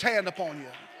will put his hand upon you.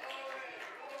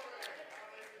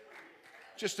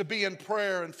 Just to be in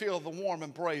prayer and feel the warm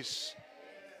embrace,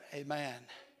 amen,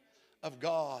 of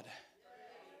God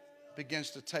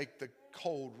begins to take the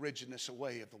cold rigidness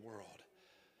away of the world.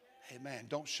 Amen.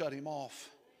 Don't shut him off.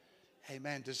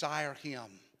 Amen. Desire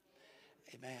him.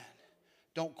 Amen.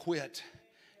 Don't quit.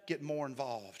 Get more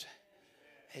involved.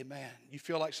 Amen. You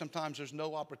feel like sometimes there's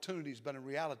no opportunities, but in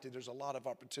reality there's a lot of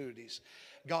opportunities.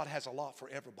 God has a lot for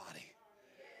everybody.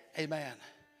 Amen.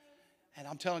 And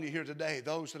I'm telling you here today,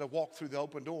 those that have walked through the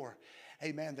open door,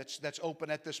 amen, that's open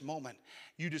at this moment,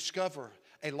 you discover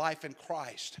a life in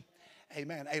Christ.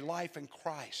 Amen. A life in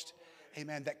Christ.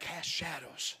 Amen. That casts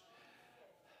shadows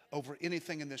over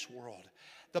anything in this world.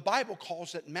 The Bible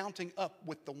calls it mounting up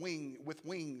with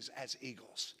wings as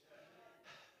eagles.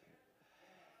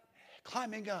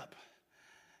 Climbing up.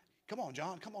 Come on,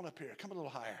 John. Come on up here. Come a little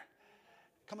higher.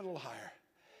 Come a little higher.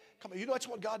 Come on. You know that's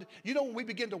what God, you know when we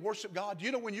begin to worship God,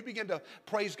 you know when you begin to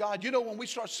praise God, you know when we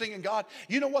start singing God,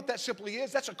 you know what that simply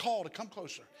is? That's a call to come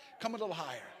closer. Come a little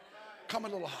higher. Come a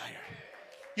little higher.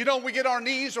 You know when we get our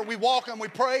knees or we walk and we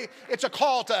pray, it's a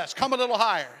call to us. Come a little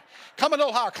higher. Come a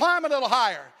little higher. Climb a little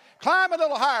higher. Climb a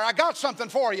little higher. I got something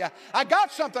for you. I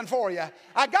got something for you.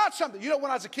 I got something. You know when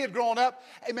I was a kid growing up,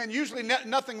 amen, usually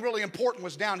nothing really important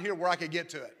was down here where I could get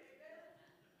to it.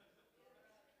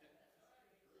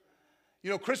 You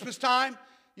know, Christmas time,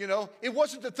 you know, it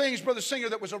wasn't the things, Brother Singer,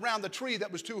 that was around the tree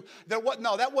that was that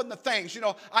wasn't the things. You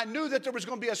know, I knew that there was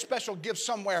going to be a special gift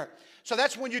somewhere. So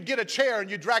that's when you'd get a chair and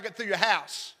you'd drag it through your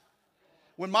house.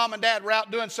 When Mom and Dad were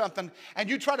out doing something, and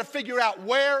you try to figure out,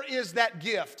 where is that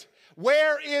gift?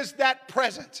 Where is that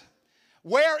present?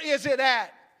 Where is it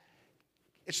at?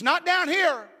 It's not down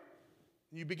here.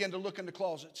 You begin to look in the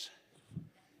closets.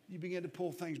 You begin to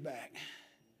pull things back.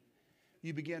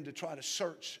 You begin to try to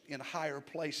search in higher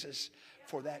places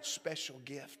for that special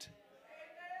gift.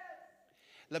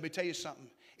 Let me tell you something.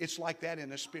 It's like that in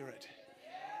the spirit.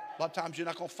 A lot of times you're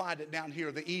not going to find it down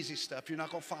here, the easy stuff. You're not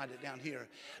going to find it down here.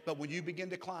 But when you begin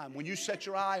to climb, when you set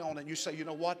your eye on it and you say, you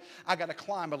know what? I got to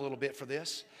climb a little bit for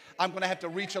this. I'm going to have to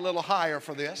reach a little higher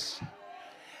for this.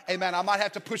 Amen. I might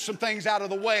have to push some things out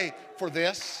of the way for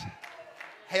this.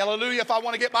 Hallelujah. If I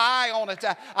want to get my eye on it,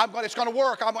 it's going to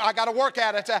work. I got to work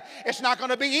at it. It's not going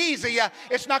to be easy.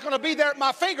 It's not going to be there at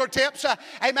my fingertips.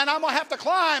 Amen. I'm going to have to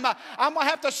climb. I'm going to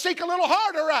have to seek a little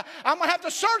harder. I'm going to have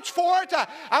to search for it.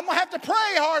 I'm going to have to pray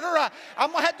harder.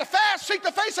 I'm going to have to fast, seek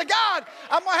the face of God.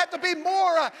 I'm going to have to be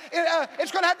more,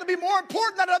 it's going to have to be more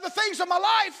important than other things in my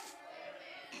life.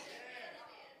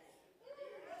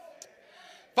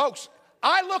 Folks,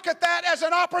 I look at that as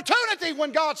an opportunity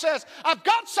when God says, I've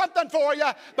got something for you,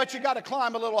 but you got to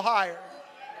climb a little higher.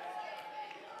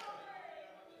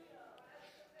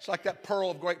 It's like that pearl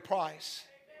of great price.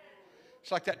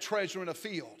 It's like that treasure in a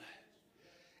field.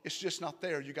 It's just not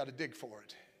there. You got to dig for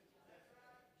it.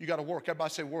 You got to work.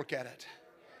 Everybody say work at it.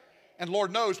 And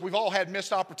Lord knows we've all had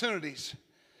missed opportunities.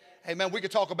 Amen. We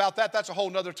could talk about that. That's a whole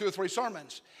nother 2 or 3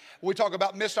 sermons. We talk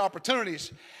about missed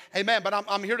opportunities. Amen. But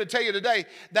I'm here to tell you today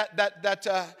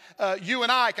that you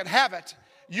and I can have it.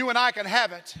 You and I can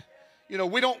have it. You know,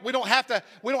 we don't have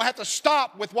to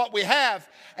stop with what we have.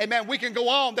 Amen. We can go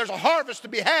on. There's a harvest to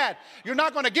be had. You're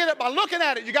not going to get it by looking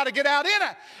at it. You got to get out in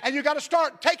it, and you got to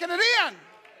start taking it in.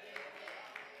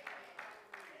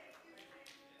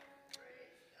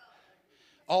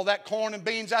 All that corn and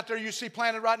beans out there you see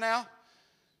planted right now.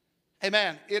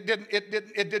 Amen. It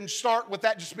didn't start with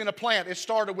that just being a plant. It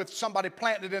started with somebody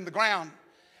planting it in the ground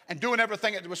and doing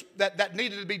everything that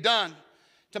needed to be done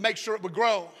to make sure it would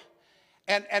grow.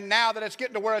 And now that it's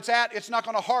getting to where it's at, it's not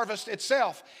going to harvest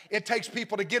itself. It takes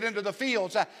people to get into the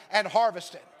fields and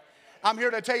harvest it. I'm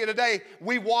here to tell you today,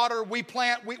 we water, we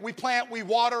plant, we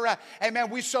water.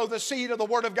 Amen. We sow the seed of the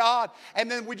Word of God. And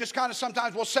then we just kind of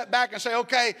sometimes will sit back and say,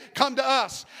 okay, come to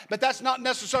us. But that's not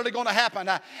necessarily going to happen.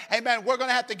 Amen. We're going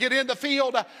to have to get in the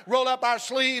field, roll up our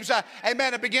sleeves,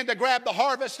 amen, and begin to grab the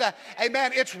harvest.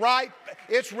 Amen. It's ripe.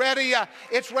 It's ready.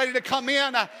 It's ready to come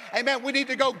in. Amen. We need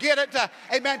to go get it.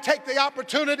 Amen. Take the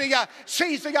opportunity,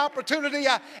 seize the opportunity,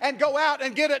 and go out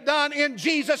and get it done in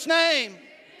Jesus' name.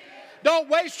 Don't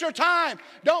waste your time.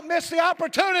 Don't miss the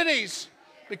opportunities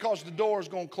because the door is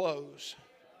going to close.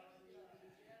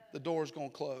 the door's going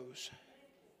to close.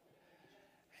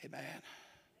 Amen.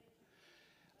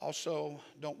 Also,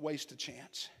 don't waste a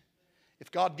chance.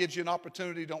 If God gives you an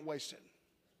opportunity, don't waste it.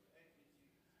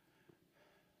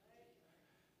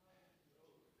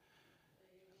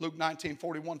 Luke 19,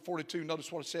 41, 42,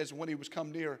 notice what it says. And when he was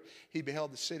come near, he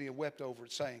beheld the city and wept over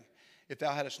it, saying, if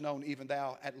thou hadst known, even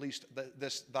thou, at least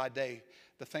this thy day,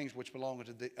 the things which belong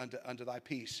unto thy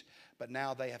peace. But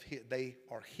now they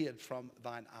are hid from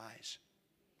thine eyes.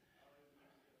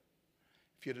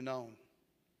 If you'd have known.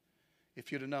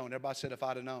 If you'd have known. Everybody said, if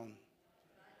I'd have known.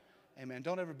 Amen.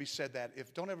 Don't ever be said that.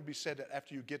 Don't ever be said that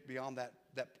after you get beyond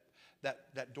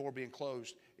that door being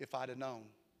closed. If I'd have known.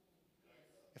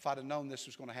 If I'd have known this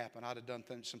was going to happen, I'd have done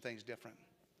some things different.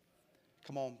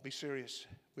 Come on, be serious.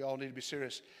 We all need to be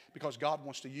serious because God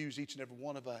wants to use each and every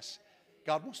one of us.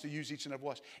 God wants to use each and every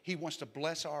one of us. He wants to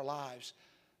bless our lives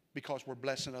because we're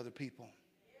blessing other people.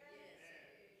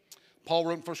 Paul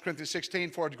wrote in 1 Corinthians 16,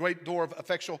 for a great door of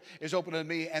effectual is open unto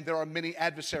me, and there are many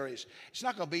adversaries. It's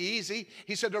not going to be easy.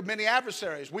 He said there are many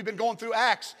adversaries. We've been going through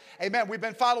Acts. Amen. We've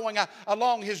been following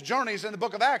along his journeys in the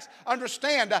book of Acts.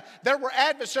 Understand, there were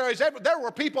adversaries. There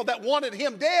were people that wanted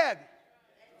him dead.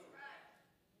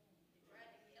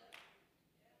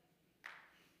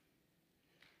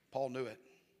 Paul knew it.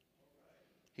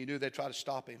 He knew they'd try to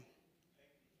stop him,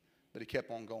 but he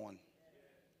kept on going.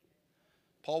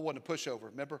 Paul wasn't a pushover.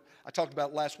 Remember, I talked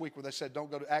about it last week where they said, don't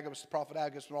go to Agabus, the prophet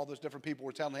Agabus, and all those different people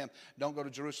were telling him, don't go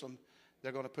to Jerusalem.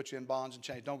 They're going to put you in bonds and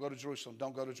chains. Don't go to Jerusalem.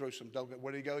 Don't go to Jerusalem.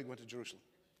 Where did he go? He went to Jerusalem.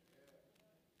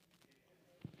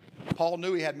 Paul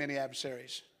knew he had many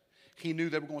adversaries. He knew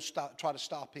they were going to try to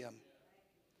stop him.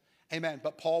 Amen.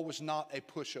 But Paul was not a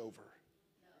pushover.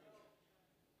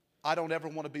 I don't ever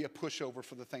want to be a pushover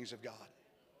for the things of God.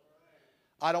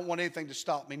 I don't want anything to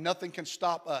stop me. Nothing can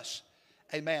stop us.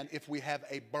 Amen. If we have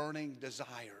a burning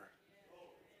desire.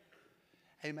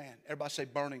 Amen. Everybody say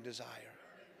burning desire.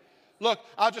 Look,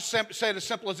 I'll just say it as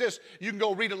simple as this. You can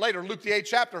go read it later. Luke the 8th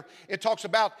chapter. It talks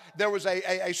about there was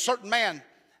a certain man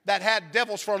that had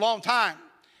devils for a long time.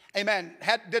 Amen.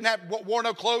 Wore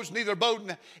no clothes, neither abode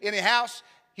in any house.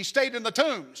 He stayed in the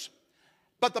tombs.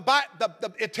 But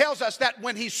it tells us that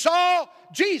when he saw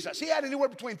Jesus, he had anywhere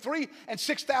between 3,000 and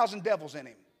 6,000 devils in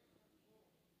him.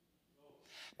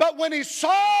 But when he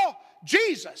saw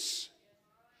Jesus,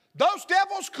 those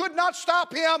devils could not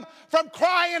stop him from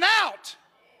crying out.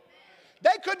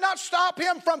 They could not stop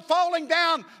him from falling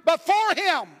down before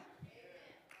him.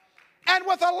 And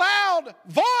with a loud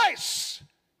voice,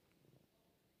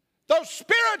 those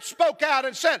spirits spoke out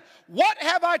and said, what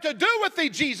have I to do with thee,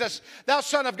 Jesus, thou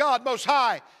Son of God Most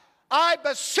High? I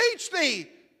beseech thee,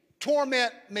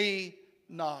 torment me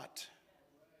not.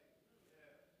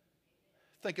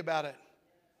 Think about it.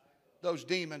 Those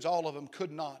demons, all of them,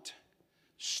 could not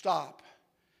stop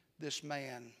this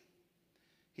man.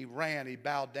 He ran, he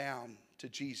bowed down to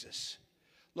Jesus.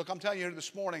 Look, I'm telling you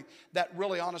this morning that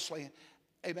really honestly,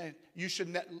 amen, you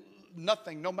should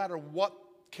nothing, no matter what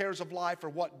cares of life or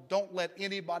what, don't let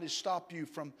anybody stop you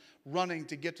from running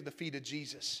to get to the feet of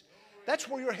Jesus. That's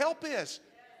where your help is.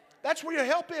 That's where your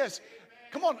help is.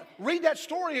 Come on, read that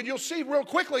story and you'll see real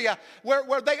quickly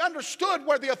where they understood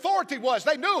where the authority was.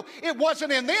 They knew it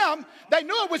wasn't in them. They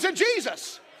knew it was in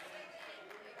Jesus.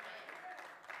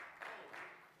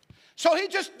 So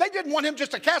they didn't want him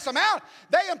just to cast them out.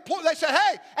 They said,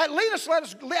 hey, at least let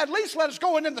us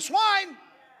go in the swine.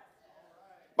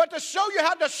 But to show you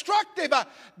how destructive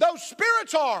those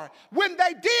spirits are, when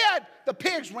they did, the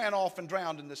pigs ran off and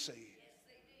drowned in the sea.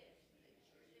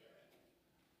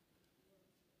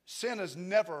 Sin is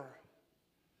never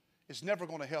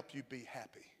going to help you be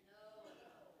happy.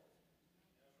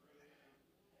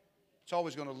 It's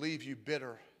always going to leave you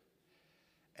bitter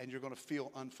and you're going to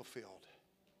feel unfulfilled.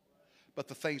 But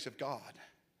the things of God,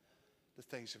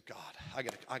 I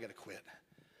got to quit.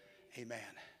 Amen.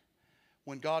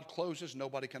 When God closes,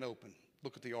 nobody can open.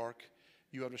 Look at the ark.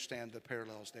 You understand the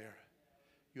parallels there.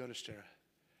 You understand.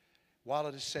 While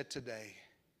it is said today,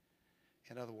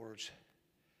 in other words,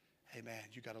 amen,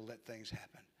 you got to let things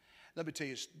happen. Let me tell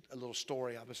you a little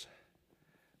story. I was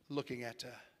looking at,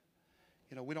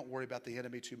 we don't worry about the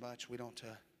enemy too much. We don't,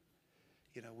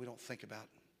 we don't think about,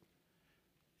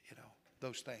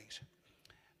 those things.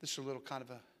 This is a little kind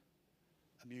of a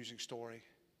amusing story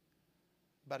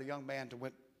about a young man that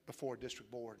went before a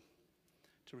district board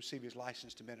to receive his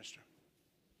license to minister.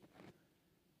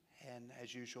 And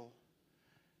as usual,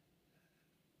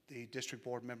 the district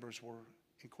board members were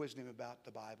inquisitive about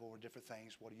the Bible or different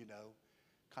things. What do you know?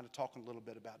 Kind of talking a little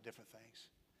bit about different things.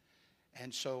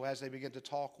 And so as they began to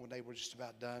talk, when they were just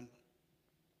about done,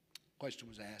 a question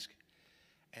was asked.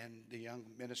 And the young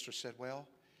minister said, well,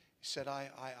 He said,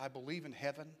 I believe in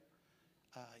heaven,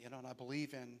 and I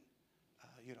believe in,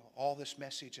 all this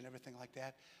message and everything like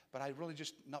that, but I really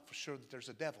just not for sure that there's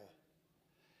a devil.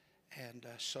 And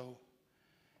so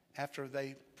after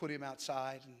they put him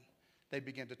outside and they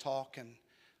began to talk, and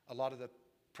a lot of the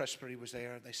presbytery was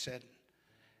there, they said,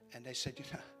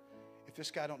 if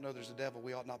this guy don't know there's a devil,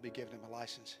 we ought not be giving him a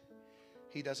license.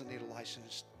 He doesn't need a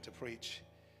license to preach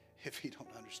if he don't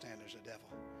understand there's a devil.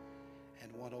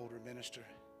 And one older minister,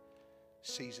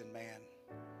 seasoned man,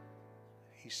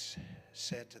 he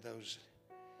said to those,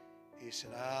 he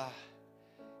said,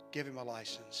 give him a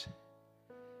license,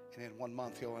 and in 1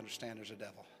 month he'll understand there's a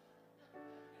devil.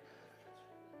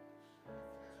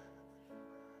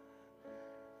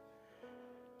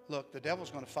 Look, the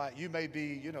devil's going to fight. You may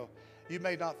be, you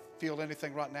may not feel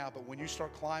anything right now, but when you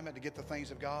start climbing to get the things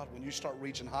of God, when you start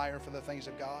reaching higher for the things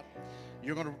of God,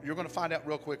 you're going to find out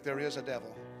real quick there is a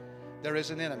devil. There is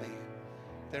an enemy.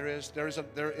 There is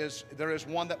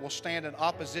one that will stand in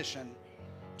opposition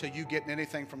to you getting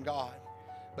anything from God.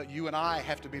 But you and I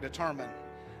have to be determined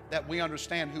that we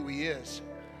understand who He is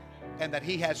and that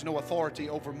He has no authority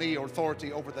over me or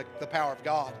authority over the power of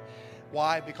God.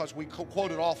 Why? Because we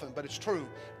quote it often, but it's true.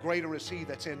 Greater is He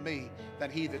that's in me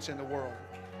than he that's in the world.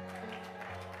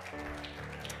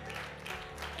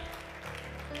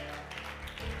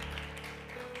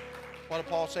 What did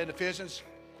Paul say in Ephesians?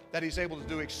 That He's able to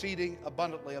do exceeding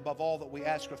abundantly above all that we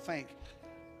ask or think,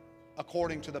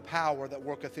 according to the power that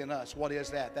worketh in us. What is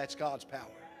that? That's God's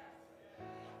power.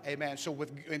 Amen. So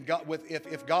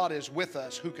if God is with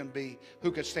us, who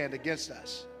could stand against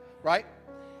us? Right?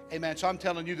 Amen. So I'm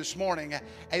telling you this morning,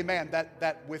 amen,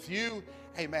 that with you,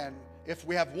 amen, if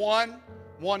we have one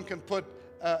can put,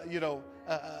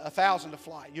 1,000 to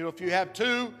fly. If you have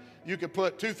two, you could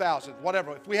put 2,000,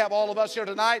 whatever. If we have all of us here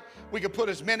tonight, we could put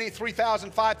as many,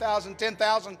 3,000, 5,000,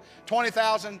 10,000,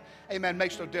 20,000. Amen.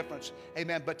 Makes no difference.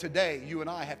 Amen. But today, you and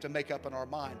I have to make up in our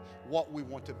mind what we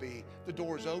want to be. The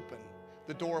door is open.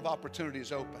 The door of opportunity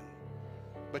is open.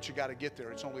 But you got to get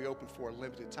there. It's only open for a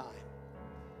limited time.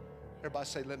 Everybody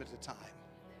say limited time.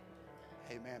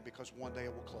 Amen. Because one day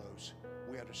it will close.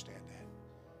 We understand that.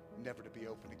 Never to be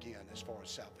open again as far as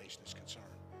salvation is concerned.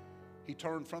 He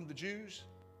turned from the Jews,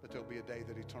 but there'll be a day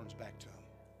that He turns back to them.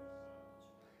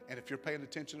 And if you're paying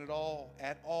attention at all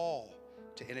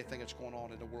to anything that's going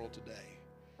on in the world today,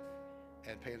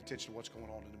 and paying attention to what's going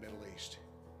on in the Middle East,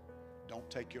 don't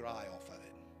take your eye off of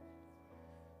it.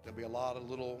 There'll be a lot of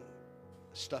little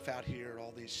stuff out here,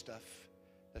 all these stuff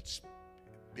that's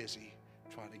busy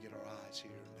trying to get our eyes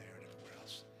here and there and everywhere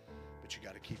else. But you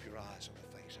got to keep your eyes on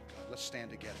the things of God. Let's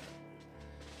stand together.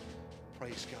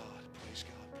 Praise God, praise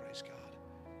God, praise God.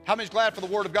 How many's glad for the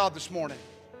Word of God this morning?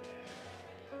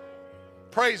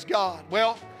 Praise God.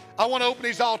 Well, I want to open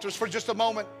these altars for just a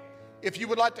moment. If you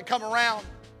would like to come around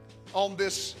on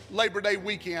this Labor Day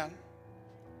weekend,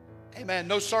 amen,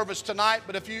 no service tonight,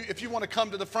 but if you want to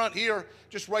come to the front here,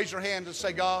 just raise your hand and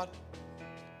say, God,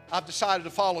 I've decided to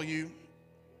follow you.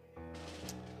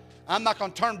 I'm not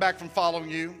going to turn back from following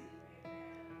you.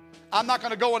 I'm not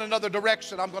going to go in another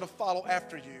direction. I'm going to follow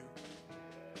after you.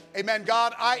 Amen.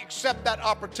 God, I accept that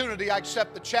opportunity. I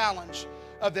accept the challenge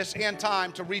of this end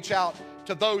time to reach out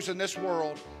to those in this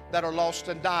world that are lost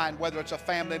and dying, whether it's a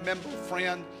family member,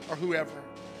 friend, or whoever.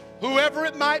 Whoever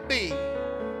it might be.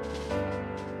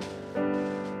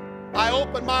 I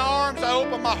open my arms, I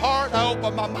open my heart, I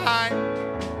open my mind,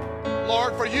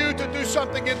 Lord, for you to do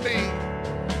something in me.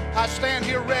 I stand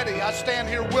here ready. I stand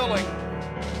here willing.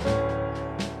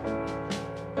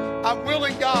 I'm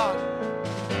willing, God,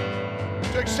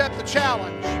 to accept the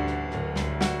challenge.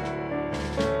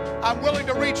 I'm willing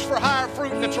to reach for higher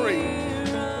fruit in the tree.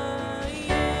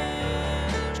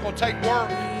 It's going to take work.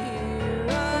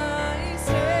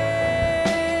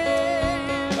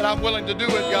 But I'm willing to do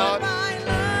it, God.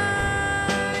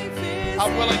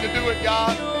 I'm willing to do it,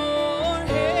 God.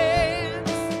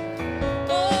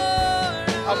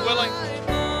 I'm willing.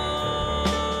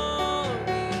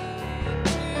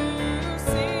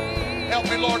 Help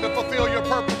me, Lord, to fulfill your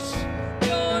purpose.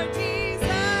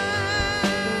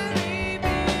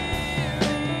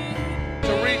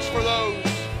 To reach for those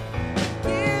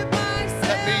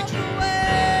that need you.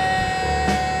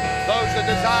 Those that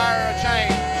desire a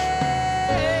change.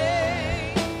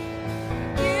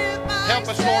 Help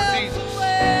us, Lord Jesus.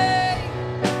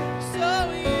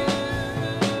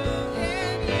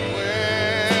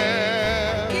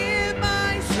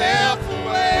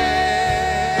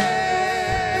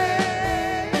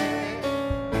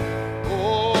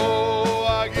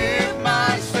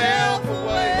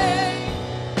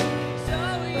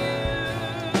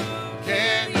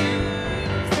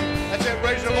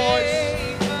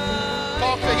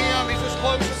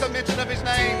 mention of His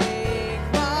name. Take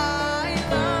my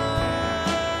life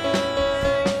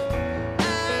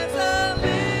as a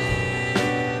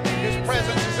living His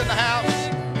presence is in the house.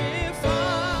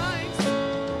 sacrifice.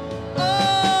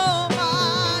 All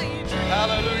my dreams,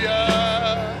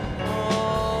 Hallelujah.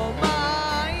 all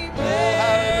my Oh,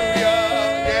 hallelujah.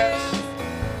 Yes.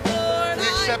 Lord, We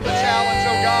accept the challenge,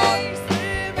 oh God.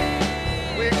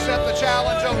 We accept the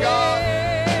challenge, oh God.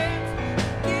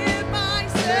 give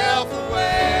myself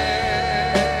away.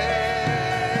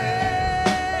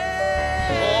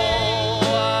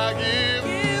 Oh, I give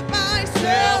Give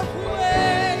myself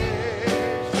away.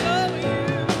 So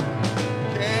you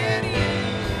can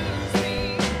use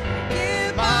me.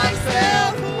 Give myself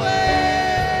myself away.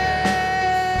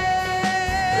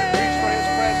 reach for His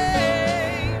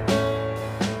presence.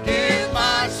 Give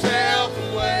myself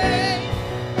away.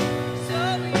 So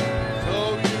you So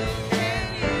you can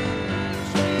use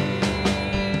me.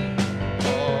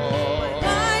 oh,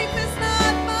 Life is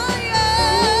not my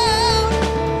own.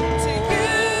 To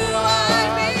you I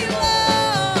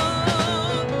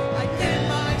belong. I give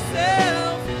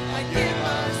myself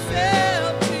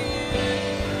to you.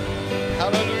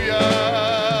 hallelujah.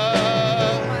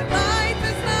 My life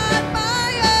is not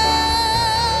my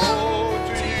own. Oh,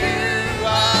 to To you you I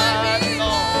I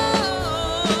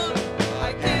belong. belong. I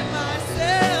give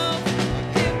myself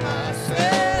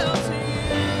to you.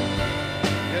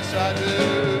 Yes, I do.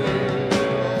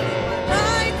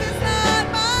 Life is not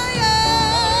my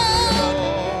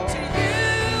own. To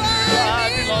you I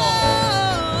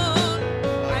belong.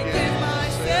 I give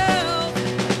myself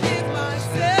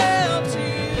to you.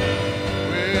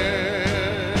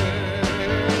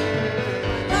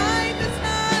 Life is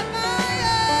not my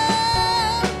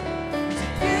own. To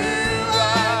you I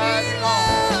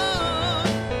belong.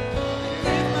 I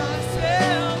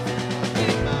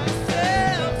give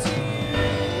myself to you.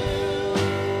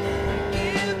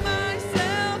 Give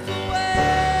myself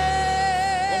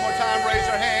away. One more time, raise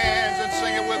your hands and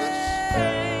sing it with us.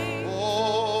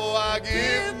 Oh, I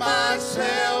give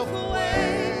myself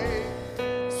away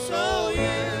so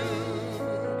you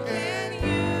Can can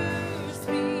use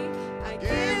me. I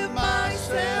give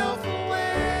myself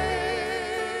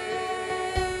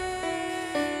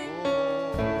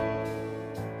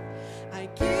I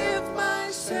give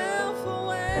myself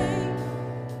away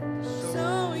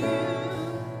so you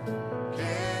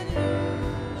can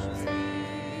use me.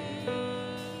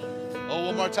 Oh,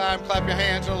 one more time, clap your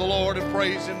hands to the Lord and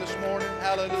praise Him this morning.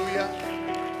 Hallelujah.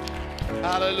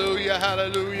 Hallelujah,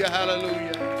 hallelujah,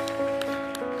 hallelujah.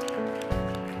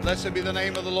 Blessed be the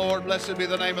name of the Lord. Blessed be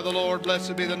the name of the Lord.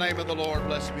 Blessed be the name of the Lord.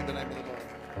 Blessed be the name of the Lord.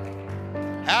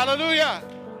 Hallelujah.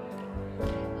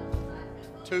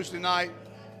 Tuesday night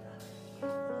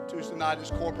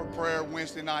is corporate prayer.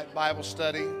 Wednesday night, Bible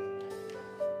study.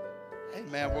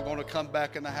 Amen. We're going to come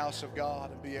back in the house of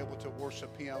God and be able to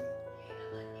worship Him.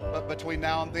 But between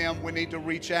now and then, we need to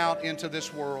reach out into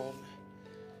this world,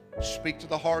 speak to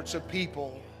the hearts of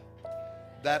people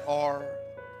that are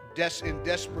in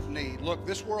desperate need. Look,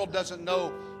 this world doesn't know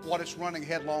what it's running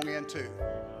headlong into.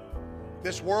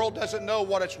 This world doesn't know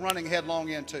what it's running headlong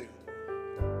into.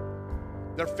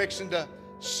 They're fixing to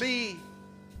see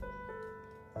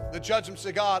the judgments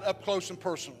of God up close and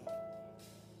personal.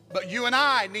 But you and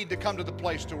I need to come to the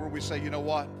place to where we say, you know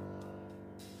what?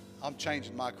 I'm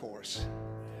changing my course.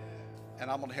 And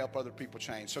I'm going to help other people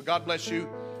change. So God bless you.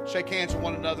 Shake hands with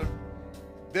one another.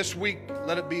 This week,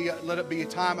 let it be a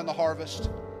time in the harvest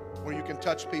where you can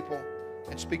touch people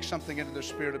and speak something into their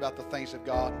spirit about the things of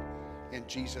God in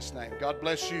Jesus' name. God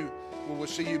bless you. We will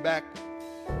see you back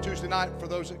Tuesday night. For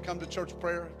those that come to church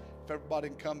prayer, if everybody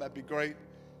can come, that'd be great.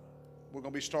 We're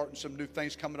going to be starting some new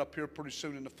things coming up here pretty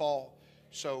soon in the fall.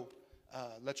 So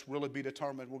let's really be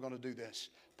determined we're going to do this.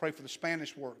 Pray for the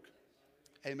Spanish work.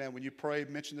 Amen. When you pray,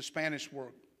 mention the Spanish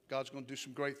work. God's going to do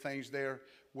some great things there.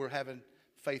 We're having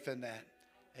faith in that.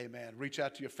 Amen. Reach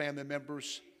out to your family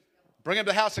members. Bring them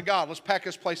to the house of God. Let's pack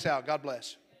this place out. God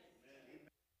bless.